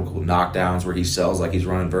 vertical knockdowns where he sells like he's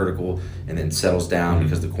running vertical and then settles down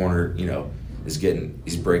because the corner,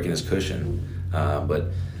 he's breaking his cushion. But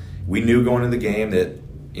we knew going into the game that,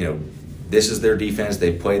 this is their defense.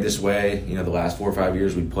 They played this way, the last 4 or 5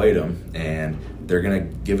 years we played them, and they're going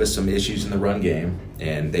to give us some issues in the run game,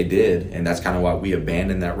 and they did, and that's kind of why we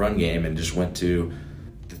abandoned that run game and just went to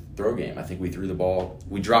throw game. I think we threw the ball.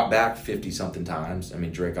 We dropped back 50-something times. I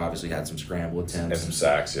mean, Drake obviously had some scramble attempts. And some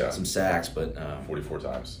sacks, yeah. Some sacks, but 44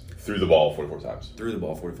 times. Threw the ball 44 times. Threw the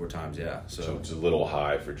ball 44 times, yeah. So it's a little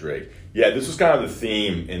high for Drake. Yeah, this was kind of the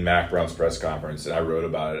theme in Mack Brown's press conference, and I wrote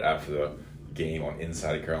about it after the game on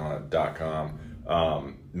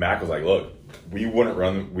InsideCarolina.com. Mack was like, look, we weren't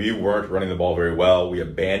running the ball very well. We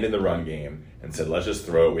abandoned the run game and said, let's just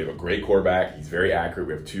throw it. We have a great quarterback. He's very accurate.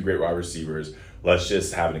 We have two great wide receivers. Let's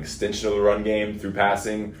just have an extension of the run game through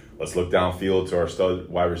passing. Let's look downfield to our stud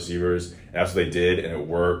wide receivers. And that's what they did, and it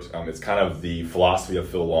worked. It's kind of the philosophy of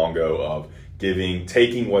Phil Longo of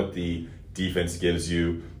taking what the defense gives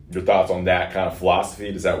you. Your thoughts on that kind of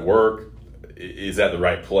philosophy? Does that work? Is that the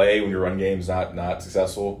right play when your run game's not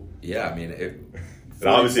successful? Yeah, I mean,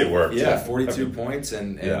 obviously it worked. Yeah, 42 points,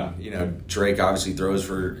 and Drake obviously throws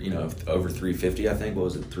for over 350. I think, what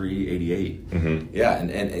was it, 388? Mm-hmm. Yeah,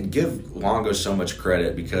 and give Longo so much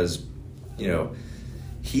credit because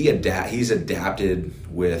he's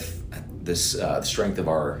adapted with this strength of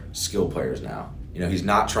our skill players now. He's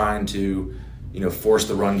not trying to force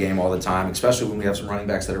the run game all the time, especially when we have some running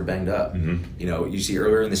backs that are banged up. Mm-hmm. You see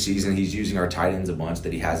earlier in the season he's using our tight ends a bunch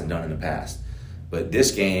that he hasn't done in the past. But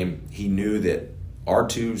this game, he knew that our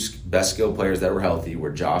two best skill players that were healthy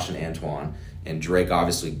were Josh and Antoine, and Drake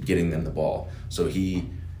obviously getting them the ball. So he,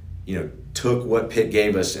 took what Pitt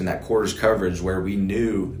gave us in that quarters coverage where we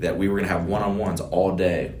knew that we were going to have one-on-ones all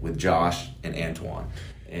day with Josh and Antoine.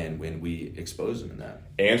 And when we exposed them in that.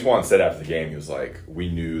 Antoine said after the game, he was like, we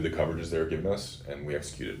knew the coverages they were giving us, and we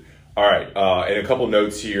executed. All right, and a couple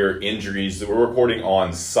notes here. Injuries. We're recording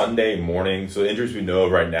on Sunday morning. So the injuries we know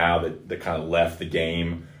of right now that kind of left the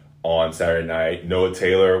game on Saturday night. Noah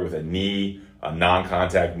Taylor with a knee, a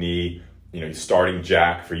non-contact knee. He's starting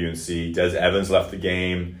Jack for UNC. Des Evans left the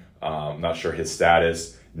game. Not sure his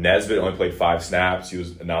status. Nesbitt only played 5 snaps. He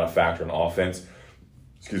was not a factor in offense.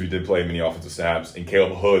 Did play many offensive snaps. And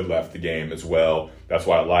Caleb Hood left the game as well. That's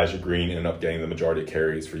why Elijah Green ended up getting the majority of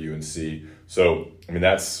carries for UNC. So,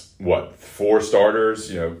 that's 4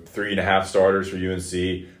 starters, 3.5 starters for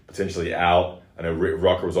UNC, potentially out. I know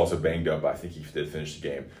Rucker was also banged up, but I think he did finish the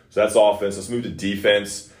game. So that's offense. Let's move to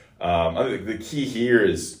defense. I think the key here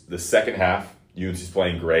is the second half. UNC's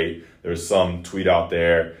playing great. There's some tweet out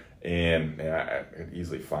there, and I can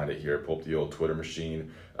easily find it here. Pull up the old Twitter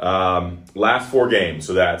machine. Last 4 games.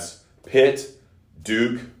 So that's Pitt,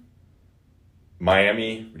 Duke,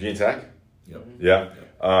 Miami, Virginia Tech. Yep. Yeah.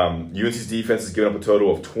 UNC's defense has given up a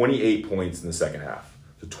total of 28 points in the second half.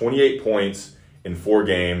 So 28 points in 4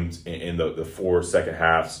 games in the 4 second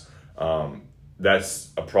halves.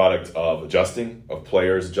 That's a product of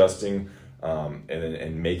players adjusting,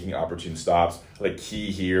 and making opportune stops. The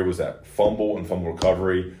key here was that fumble and fumble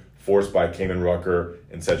recovery forced by Kamen Rucker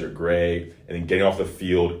and Cedric Gray, and then getting off the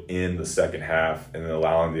field in the second half and then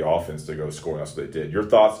allowing the offense to go score. That's what they did. Your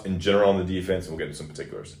thoughts in general on the defense, and we'll get into some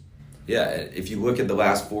particulars. Yeah, if you look at the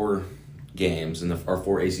last 4 games and our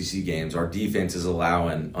 4 ACC games, our defense is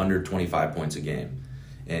allowing under 25 points a game.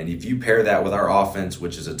 And if you pair that with our offense,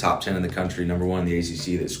 which is a top 10 in the country, number 1 in the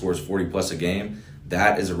ACC, that scores 40-plus a game,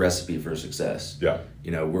 that is a recipe for success. Yeah.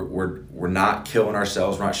 We're not killing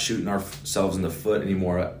ourselves. We're not shooting ourselves in the foot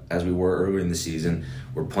anymore as we were earlier in the season.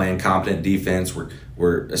 We're playing competent defense.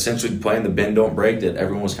 We're essentially playing the bend, don't break that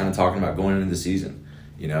everyone was kind of talking about going into the season.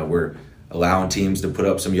 We're allowing teams to put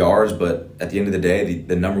up some yards, but at the end of the day,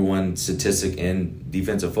 the number 1 statistic in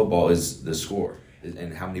defensive football is the score.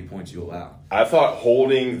 and how many points you allow. I thought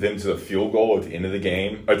holding them to the field goal at the end of the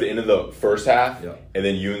game, at the end of the first half, and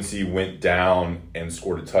then UNC went down and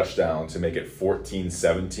scored a touchdown to make it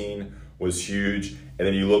 14-17 was huge. And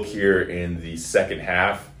then you look here in the second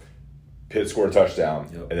half, Pitt scored a touchdown.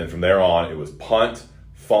 And then from there on, it was punt,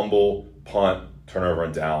 fumble, punt, turnover,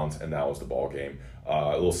 and downs, and that was the ball game.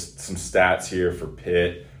 Some stats here for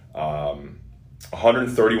Pitt.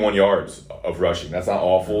 131 yards of rushing. That's not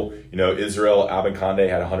awful. Israel Abanikanda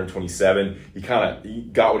had 127. He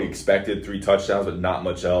got what he expected, 3 touchdowns, but not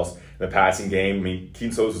much else. In the passing game, I mean,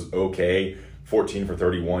 Keaton Slovis was okay, 14 for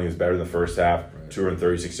 31. He was better in the first half,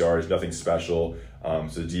 236 yards, nothing special. So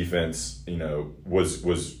the defense,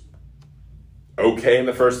 was okay in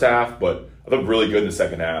the first half, but I thought really good in the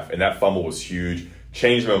second half. And that fumble was huge,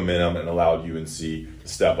 changed momentum, and allowed UNC to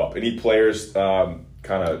step up. Any players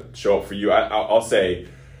kind of show up for you? I'll say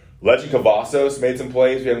Legend Cavazos made some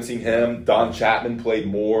plays. We haven't seen him. Don Chapman played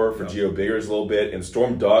more for Gio Biggers a little bit. And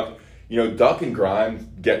Storm Duck, Duck and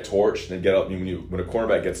Grime get torched. They get up when a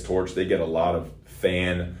cornerback gets torched, they get a lot of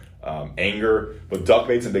fan anger. But Duck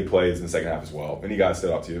made some big plays in the second half as well. Any guys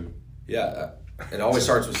stood out to you? Yeah, it always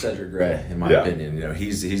starts with Cedric Gray, in my opinion.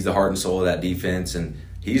 He's the heart and soul of that defense, and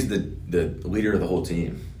he's the leader of the whole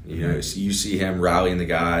team. You see him rallying the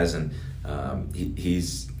guys, and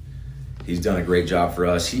he's done a great job for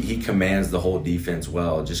us. He commands the whole defense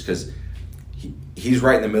well, just because he's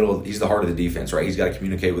right in the middle. He's the heart of the defense, right? He's got to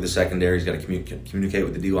communicate with the secondary. He's got to communicate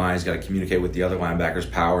with the D-line. He's got to communicate with the other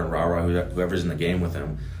linebackers, Power and Rara, whoever's in the game with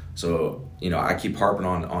him. So, I keep harping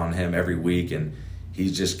on him every week, and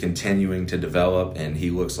he's just continuing to develop, and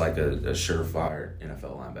he looks like a surefire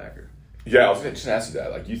NFL linebacker. Yeah, I was just going to ask you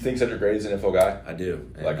that. You think Cedric Gray is an NFL guy? I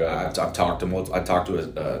do. I've talked to him. I talked to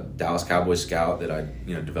a Dallas Cowboys scout that I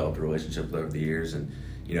developed a relationship with over the years, and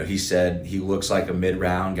he said he looks like a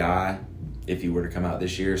mid-round guy if he were to come out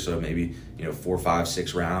this year. So maybe 4, 5,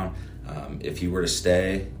 6 round. If he were to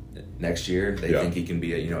stay next year, they think he can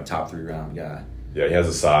be a top 3 round guy. Yeah, he has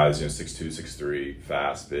a size, 6'2", 6'3",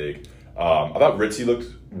 fast, big. I thought Ritzy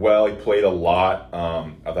looked well. He played a lot.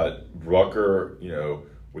 I thought Rucker,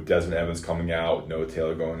 with Desmond Evans coming out, Noah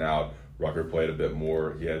Taylor going out, Rucker played a bit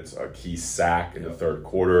more. He had a key sack in the third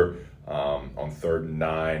quarter on 3rd and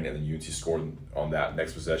 9, and then UNC scored on that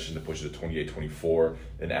next possession to push it to 28-24.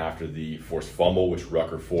 And after the forced fumble, which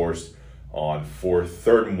Rucker forced on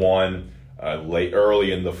 3rd and 1,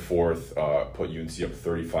 early in the fourth, put UNC up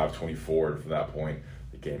 35-24. And from that point,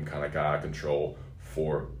 the game kind of got out of control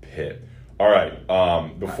for Pitt. All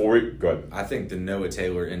right, before we go ahead. I think the Noah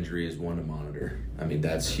Taylor injury is one to monitor. I mean,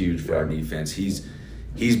 that's huge for our defense. He's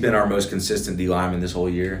been our most consistent D lineman this whole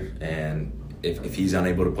year, and if he's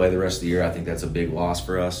unable to play the rest of the year, I think that's a big loss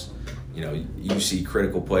for us. You see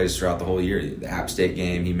critical plays throughout the whole year. The App State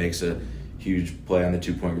game, he makes a huge play on the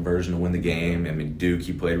 2-point conversion to win the game. I mean, Duke,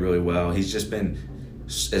 he played really well. He's just been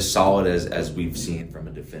as solid as we've seen from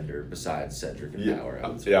a defender besides Cedric and Power.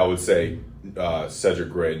 I would say Cedric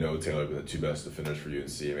Gray and Noah Taylor have been the 2 best defenders for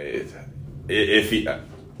UNC. I mean,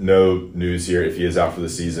 no news here. If he is out for the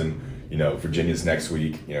season, Virginia's next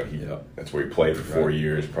week. That's where he played for 4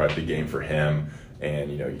 years. Probably a big game for him.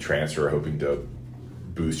 And you transfer hoping to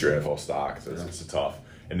boost your NFL stock. So it's tough.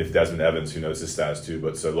 And if Desmond Evans, who knows his status too,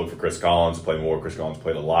 but so look for Chris Collins to play more. Chris Collins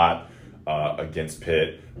played a lot against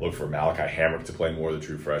Pitt. Look for Malachi Hamrick to play more, the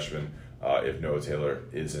true freshman, if Noah Taylor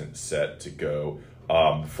isn't set to go.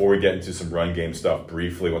 Before we get into some run game stuff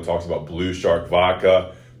briefly, I want to talk about Blue Shark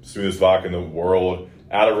Vodka, smoothest vodka in the world,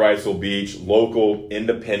 out of Wrightsville Beach, local,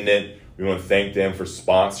 independent. We want to thank them for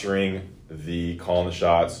sponsoring the Calling the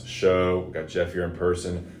Shots show. We got Jeff here in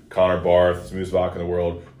person, Connor Barth, smoothest vodka in the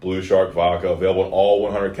world, Blue Shark Vodka, available in all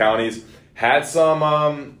 100 counties. Had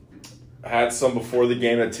some before the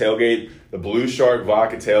game at tailgate. The Blue Shark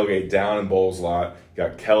Vodka tailgate down in Bowles Lot.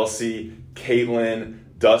 Got Kelsey, Caitlin,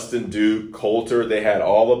 Dustin, Duke, Coulter. They had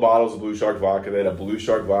all the bottles of Blue Shark Vodka. They had a Blue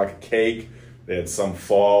Shark Vodka cake. They had some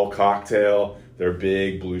fall cocktail. They're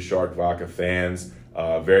big Blue Shark Vodka fans.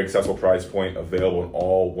 Very accessible price point, available in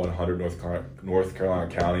all 100 North Carolina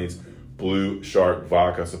counties. Blue Shark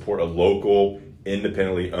Vodka. Support a local,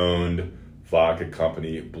 independently owned vodka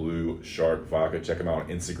company, Blue Shark Vodka. Check them out on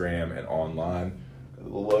Instagram and online. The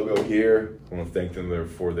logo here. I want to thank them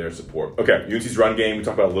for their support. Okay, UNC's run game. We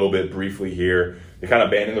talked about it a little bit briefly here. They kind of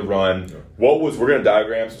abandoned the run. We're going to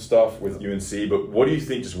diagram some stuff with UNC, but what do you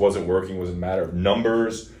think just wasn't working? Was it a matter of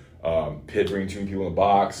numbers? Pitt bringing too many people in the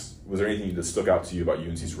box? Was there anything that stuck out to you about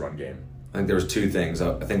UNC's run game? I think there was 2 things.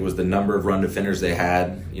 I think it was the number of run defenders they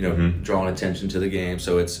had, drawing attention to the game.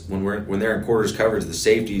 So it's when they're in quarters coverage, the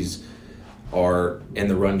safeties are in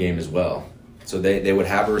the run game as well. So they would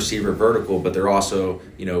have a receiver vertical, but they're also,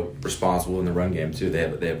 responsible in the run game too. They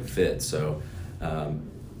have a fit. So,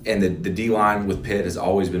 and the D-line with Pitt has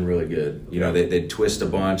always been really good. They twist a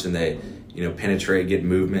bunch and they, penetrate, get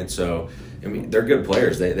movement. So, I mean, they're good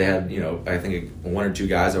players. They had, I think 1 or 2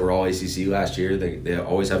 guys that were all ACC last year. They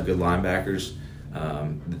always have good linebackers.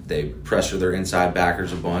 They pressure their inside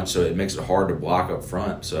backers a bunch, so it makes it hard to block up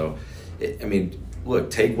front. So, look,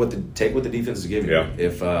 take what the defense is giving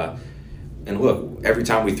you. And look, every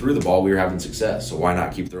time we threw the ball, we were having success. So why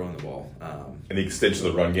not keep throwing the ball? And the extension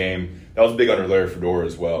of the run game, that was big under Larry Fedora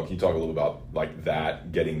as well. Can you talk a little about like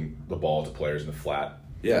that, getting the ball to players in the flat?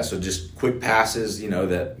 Yeah, so just quick passes,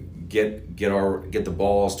 that get the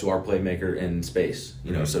balls to our playmaker in space.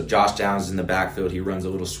 So Josh Downs is in the backfield. He runs a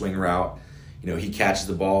little swing route. He catches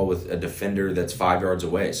the ball with a defender that's 5 yards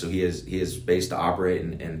away. So he has space to operate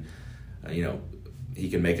and he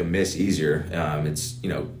can make a miss easier. It's,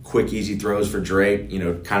 quick, easy throws for Drake,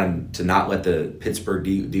 kind of to not let the Pittsburgh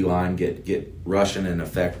D-line get rushing and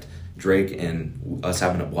affect Drake and us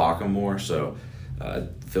having to block him more. So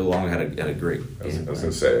Phil Long had a great game. I was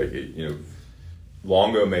going to say,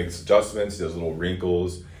 Longo makes adjustments, he does little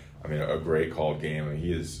wrinkles. I mean, a great called game. I mean,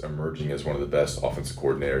 he is emerging as one of the best offensive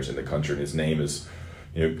coordinators in the country, and his name is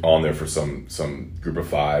on there for some group of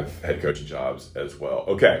 5 head coaching jobs as well.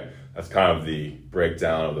 Okay. That's kind of the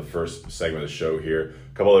breakdown of the first segment of the show here.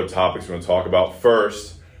 A couple other topics we're going to talk about.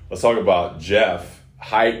 First, let's talk about Jeff,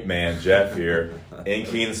 hype man Jeff here in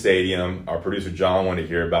Keene Stadium. Our producer John wanted to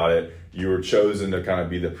hear about it. You were chosen to kind of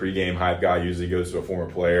be the pregame hype guy. Usually goes to a former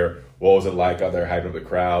player. What was it like out there hyping up the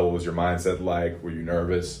crowd? What was your mindset like? Were you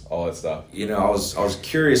nervous? All that stuff. I was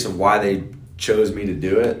curious of why they chose me to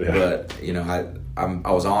do it, but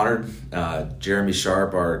I was honored. Jeremy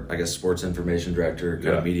Sharp, our sports information director,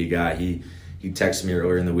 kind of media guy, he texted me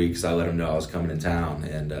earlier in the week because I let him know I was coming in town,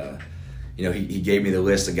 and he gave me the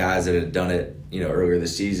list of guys that had done it earlier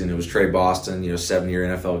this season. It was Trey Boston,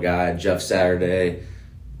 7-year NFL guy, Jeff Saturday,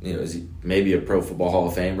 is he maybe a Pro Football Hall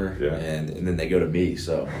of Famer, and then they go to me.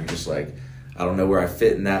 So I'm just like, I don't know where I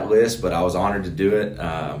fit in that list, but I was honored to do it.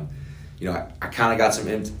 I kind of got some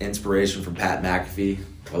inspiration from Pat McAfee.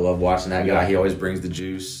 I love watching that guy. He always brings the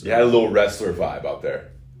juice. You had a little wrestler vibe out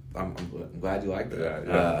there. I'm glad you liked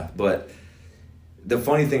that. But the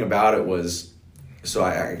funny thing about it was, so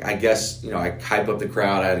I guess, I hype up the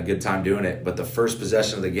crowd. I had a good time doing it. But the first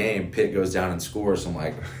possession of the game, Pitt goes down and scores. So I'm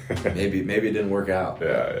like, maybe it didn't work out.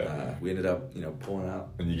 We ended up, pulling out.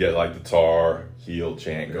 And you get like the Tar Heel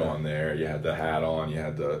chant going there. You had the hat on. You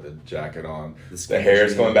had the jacket on. The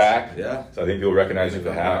hair's coming back. Yeah. So I think people recognize you for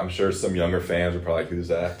the hat. I'm sure some younger fans are probably like, who's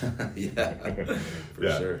that? For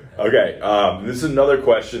sure. Okay. This is another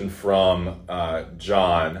question from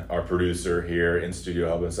John, our producer here in studio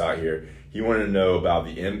helping us out here. He wanted to know about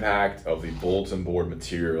the impact of the bulletin board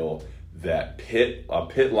material that Pitt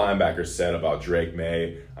linebacker said about Drake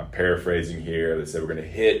May. I'm paraphrasing here. They said we're going to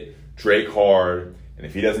hit Drake hard, and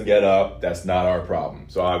if he doesn't get up, that's not our problem.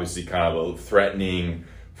 So obviously kind of a threatening,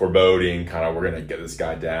 foreboding, kind of we're going to get this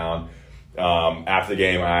guy down. After the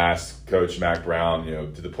game, I asked Coach Mack Brown,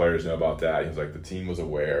 did the players know about that? He was like, the team was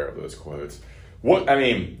aware of those quotes. What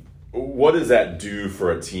does that do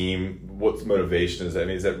for a team? What motivation is that?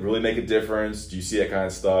 Does that really make a difference? Do you see that kind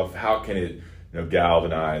of stuff? How can it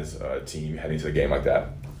galvanize a team heading to a game like that?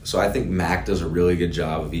 So I think Mac does a really good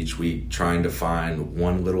job of each week trying to find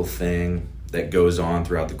one little thing that goes on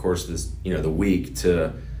throughout the course of this, the week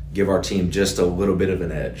to give our team just a little bit of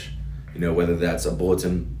an edge. Whether that's a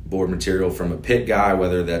bulletin board material from a Pitt guy,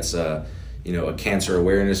 whether that's a cancer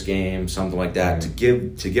awareness game, something like that, to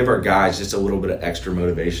give our guys just a little bit of extra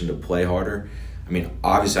motivation to play harder. I mean,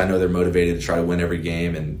 obviously I know they're motivated to try to win every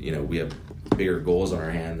game, and we have bigger goals on our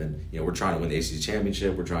hand than we're trying to win the ACC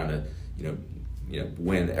championship. We're trying to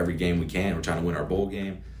win every game we can. We're trying to win our bowl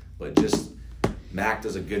game, but just Mac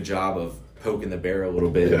does a good job of poking the bear a little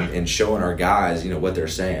bit and showing our guys what they're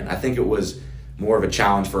saying. I think it was more of a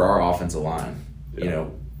challenge for our offensive line.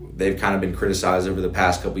 They've kind of been criticized over the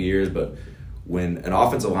past couple of years, but when an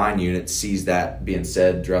offensive line unit sees that being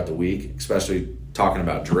said throughout the week, especially talking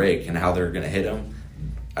about Drake and how they're going to hit him,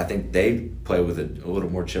 I think they play with a little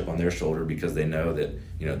more chip on their shoulder because they know that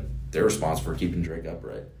they're responsible for keeping Drake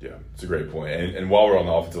upright. Yeah, it's a great point. And while we're on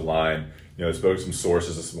the offensive line, I spoke to some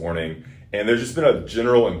sources this morning, and there's just been a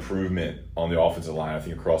general improvement on the offensive line, I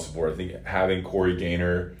think, across the board. I think having Corey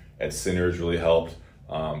Gaynor at center has really helped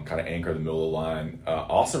kind of anchor the middle of the line.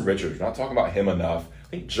 Austin Richards, we're not talking about him enough. I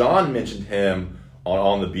think John mentioned him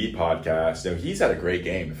on the Beat podcast. He's had a great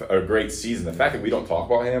game, a great season. The fact that we don't talk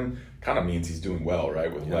about him kind of means he's doing well,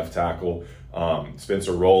 right, with left tackle.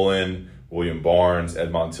 Spencer Rowland, William Barnes,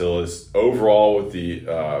 Ed Montilus. Overall, with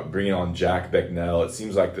the bringing on Jack Becknell, it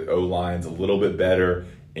seems like the O-line's a little bit better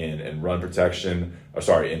in run protection.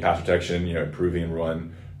 In pass protection. Improving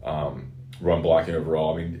run blocking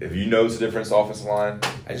overall. I mean, have you noticed a difference offensive line?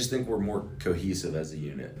 I just think we're more cohesive as a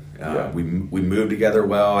unit. We move together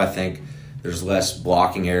well. I think there's less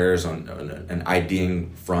blocking errors and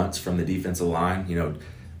IDing fronts from the defensive line.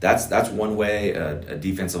 That's one way a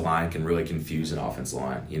defensive line can really confuse an offensive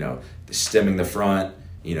line. Stemming the front,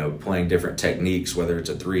 playing different techniques, whether it's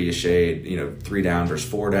a 3 a shade, 3 down versus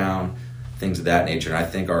 4 down, things of that nature. And I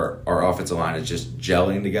think our offensive line is just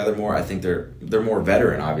gelling together more. I think they're more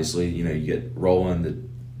veteran, obviously. You get Roland,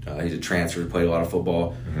 he's a transfer, played a lot of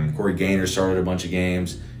football. Mm-hmm. Corey Gaynor started a bunch of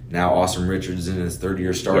games. Now Austin Richards is in his 3rd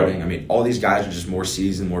year starting. Yep. I mean, all these guys are just more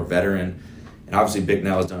seasoned, more veteran. And obviously,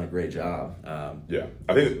 Bicknell has done a great job.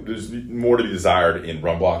 I think there's more to be desired in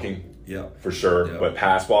run blocking, for sure. But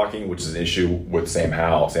pass blocking, which is an issue with Sam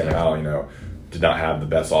Howell. Sam Howell, did not have the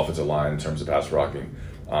best offensive line in terms of pass blocking.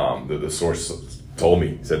 The source told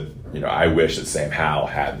me, he said, I wish that Sam Howell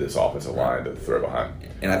had this offensive line to throw behind.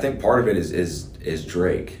 And I think part of it is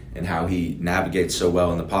Drake and how he navigates so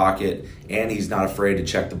well in the pocket, and he's not afraid to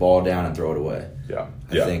check the ball down and throw it away. I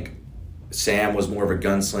think Sam was more of a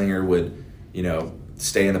gunslinger, would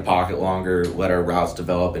stay in the pocket longer, let our routes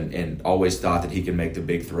develop, and always thought that he could make the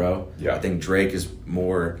big throw. I think Drake is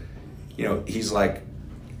more, he's like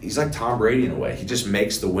Tom Brady in a way. He just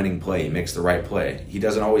makes the winning play. He makes the right play. He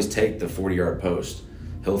doesn't always take the 40-yard post.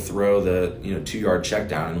 He'll throw the 2-yard check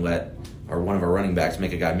down and let one of our running backs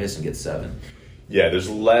make a guy miss and get 7. Yeah, there's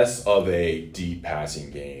less of a deep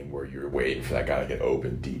passing game where you're waiting for that guy to get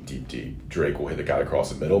open deep. Drake will hit the guy across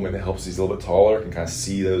the middle. Maybe it helps he's a little bit taller, can kind of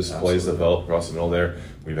see those plays develop across the middle there.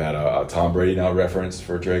 We've had a Tom Brady now reference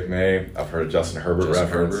for Drake May. I've heard a Justin Herbert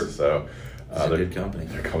reference. So they're good company.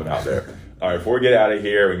 They're coming out there. All right, before we get out of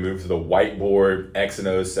here, we move to the whiteboard X and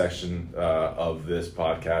O section of this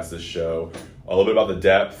podcast, this show. A little bit about the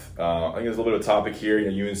depth. I think there's a little bit of a topic here.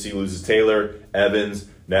 UNC loses Taylor, Evans,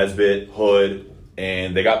 Nesbitt, Hood,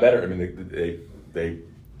 and they got better. I mean, they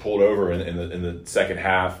pulled over in the second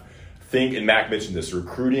half. And Mac mentioned this,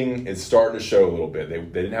 recruiting is starting to show a little bit. They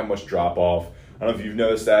didn't have much drop off. I don't know if you've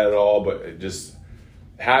noticed that at all, but just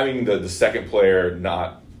having the second player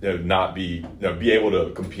not be able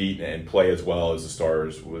to compete and play as well as the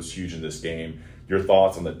starters was huge in this game. Your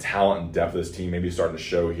thoughts on the talent and depth of this team maybe starting to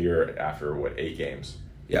show here after 8 games?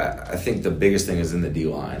 Yeah, I think the biggest thing is in the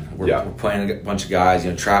D-line. We're playing a bunch of guys.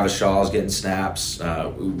 Travis Shaw's getting snaps.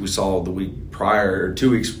 We saw the week prior, or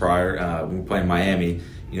 2 weeks prior, when we were playing Miami,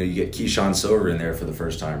 you get Keyshawn Silver in there for the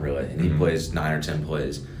first time, really, and he plays 9 or 10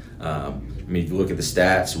 plays. If you look at the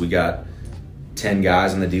stats, we got 10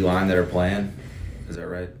 guys on the D-line that are playing. Is that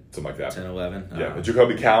right? Something like that. 10, 11. Yeah, but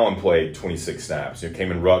Jacoby Cowan played 26 snaps.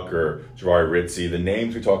 Cayman Rucker, Jabari Ritzy. The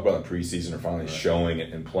names we talked about in the preseason are finally showing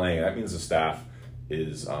it and playing. That means the staff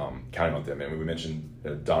is counting on them. I mean, we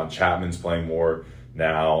mentioned Don Chapman's playing more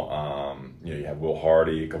now. You have Will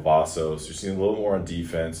Hardy, Cavazos. So you're seeing a little more on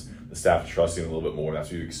defense. The staff trusting a little bit more. That's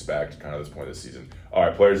what you expect kind of at this point of the season. All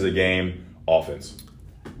right, players of the game, offense.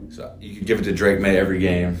 So you could give it to Drake May every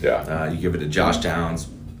game. Yeah. You give it to Josh Downs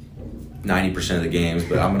 90% of the games,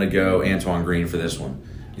 but I'm going to go Antoine Green for this one.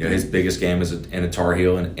 His biggest game is in a Tar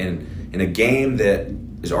Heel, and in a game that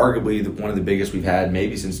is arguably one of the biggest we've had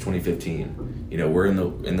maybe since 2015. We're in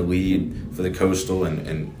the lead for the Coastal,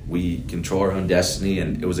 and we control our own destiny,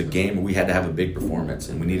 and it was a game where we had to have a big performance,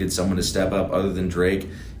 and we needed someone to step up other than Drake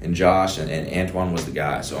and Josh, and Antoine was the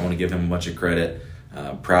guy. So I want to give him a bunch of credit.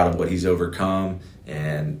 Proud of what he's overcome,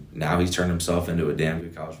 and now he's turned himself into a damn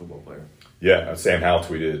good college football player. Yeah, Sam Howell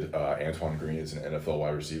tweeted Antoine Green is an NFL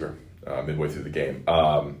wide receiver midway through the game.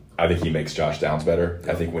 I think he makes Josh Downs better.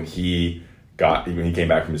 I think when he came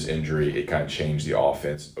back from his injury, it kind of changed the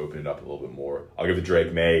offense, opened it up a little bit more. I'll give it to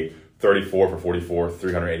Drake May, 34 for 44,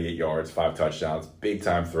 388 yards, 5 touchdowns,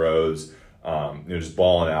 big-time throws, just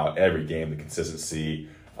balling out every game, the consistency,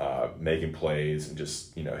 making plays, and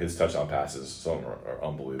just, his touchdown passes are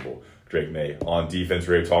unbelievable. Drake May. On defense,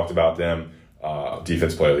 we already talked about them.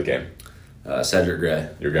 Defense player of the game. Cedric Gray.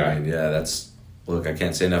 Your guy. I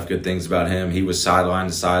can't say enough good things about him. He was sideline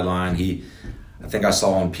to sideline. I think I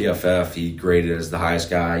saw on PFF, he graded as the highest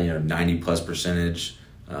guy, 90+ percentage.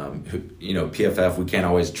 PFF, we can't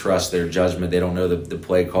always trust their judgment. They don't know the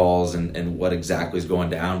play calls and what exactly is going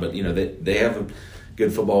down, but they have a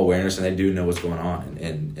good football awareness and they do know what's going on.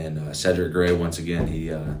 And Cedric Gray, once again, he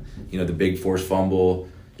the big forced fumble.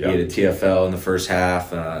 He had a TFL in the first half.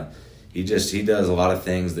 He does a lot of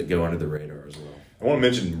things that go under the radar as well. I want to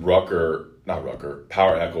mention Rucker.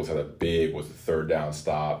 Power Eccles had was the third down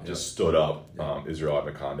stop, just stood up. Israel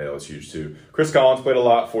Admakande, that was huge too. Chris Collins played a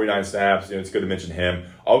lot, 49 snaps. It's good to mention him.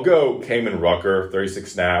 I'll go Kamen Rucker,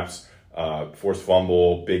 36 snaps, forced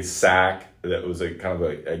fumble, big sack. That was a kind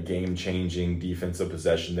of a game-changing defensive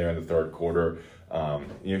possession there in the third quarter.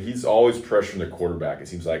 He's always pressuring the quarterback. It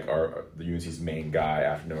seems like the UNC's main guy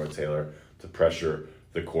after Noah Taylor to pressure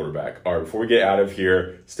the quarterback. All right, before we get out of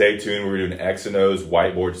here, stay tuned. We're doing an X and O's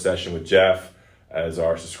whiteboard session with Jeff, as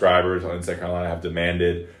our subscribers on Inside Carolina have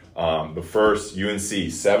demanded. But first, UNC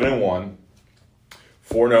 7-1,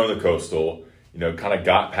 4-0 in the Coastal. Kind of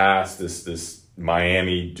got past this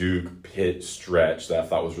Miami, Duke, Pitt stretch that I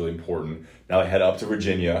thought was really important. Now they head up to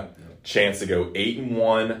Virginia, chance to go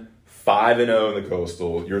 8-1, 5-0 in the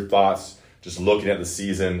Coastal. Your thoughts, just looking at the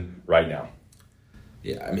season right now?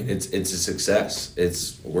 Yeah, I mean it's a success.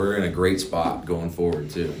 We're in a great spot going forward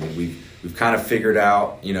too. I mean we've kind of figured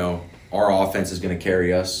out, our offense is going to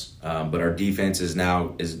carry us, but our defense is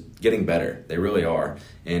getting better. They really are.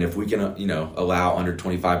 And if we can allow under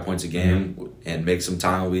 25 points a game and make some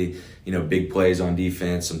timely, big plays on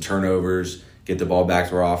defense, some turnovers, get the ball back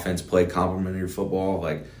to our offense, play complementary football,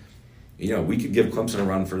 we could give Clemson a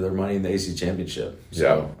run for their money in the ACC championship.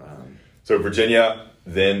 So Virginia.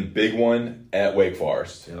 Then big one at Wake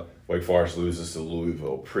Forest. Yep. Wake Forest loses to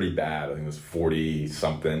Louisville pretty bad. I think it was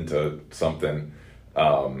 40-something to something.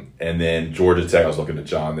 And then Georgia Tech, I was looking at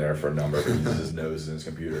John there for a number, but he uses his nose in his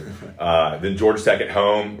computer. Then Georgia Tech at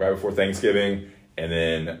home right before Thanksgiving. And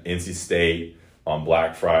then NC State on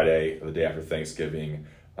Black Friday, the day after Thanksgiving,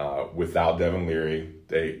 without Devin Leary.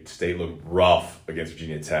 State looked rough against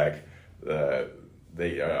Virginia Tech.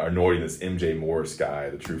 They are anointing this MJ Morris guy,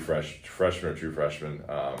 the true freshman.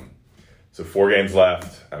 So 4 games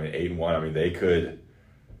left. 8-1.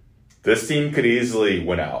 This team could easily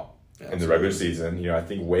win out in the regular season. I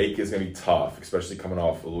think Wake is going to be tough, especially coming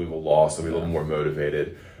off a Louisville loss. They'll be a little more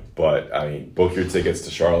motivated. But, book your tickets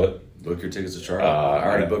to Charlotte. Book your tickets to Charlotte. I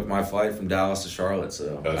already booked my flight from Dallas to Charlotte,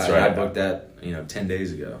 so I booked that 10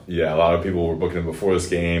 days ago. Yeah, a lot of people were booking them before this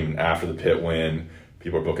game and after the Pitt win.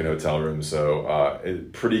 People are booking hotel rooms, so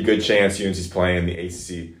pretty good chance UNC's playing the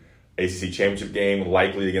ACC championship game,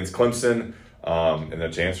 likely against Clemson, and the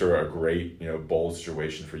chance for a great bowl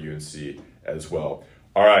situation for UNC as well.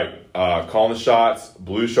 All right, calling the shots,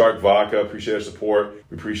 Blue Shark Vodka. Appreciate our support.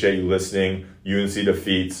 We appreciate you listening. UNC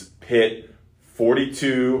defeats Pitt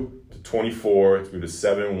 42-24. It's moved to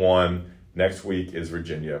 7-1. Next week is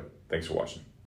Virginia. Thanks for watching.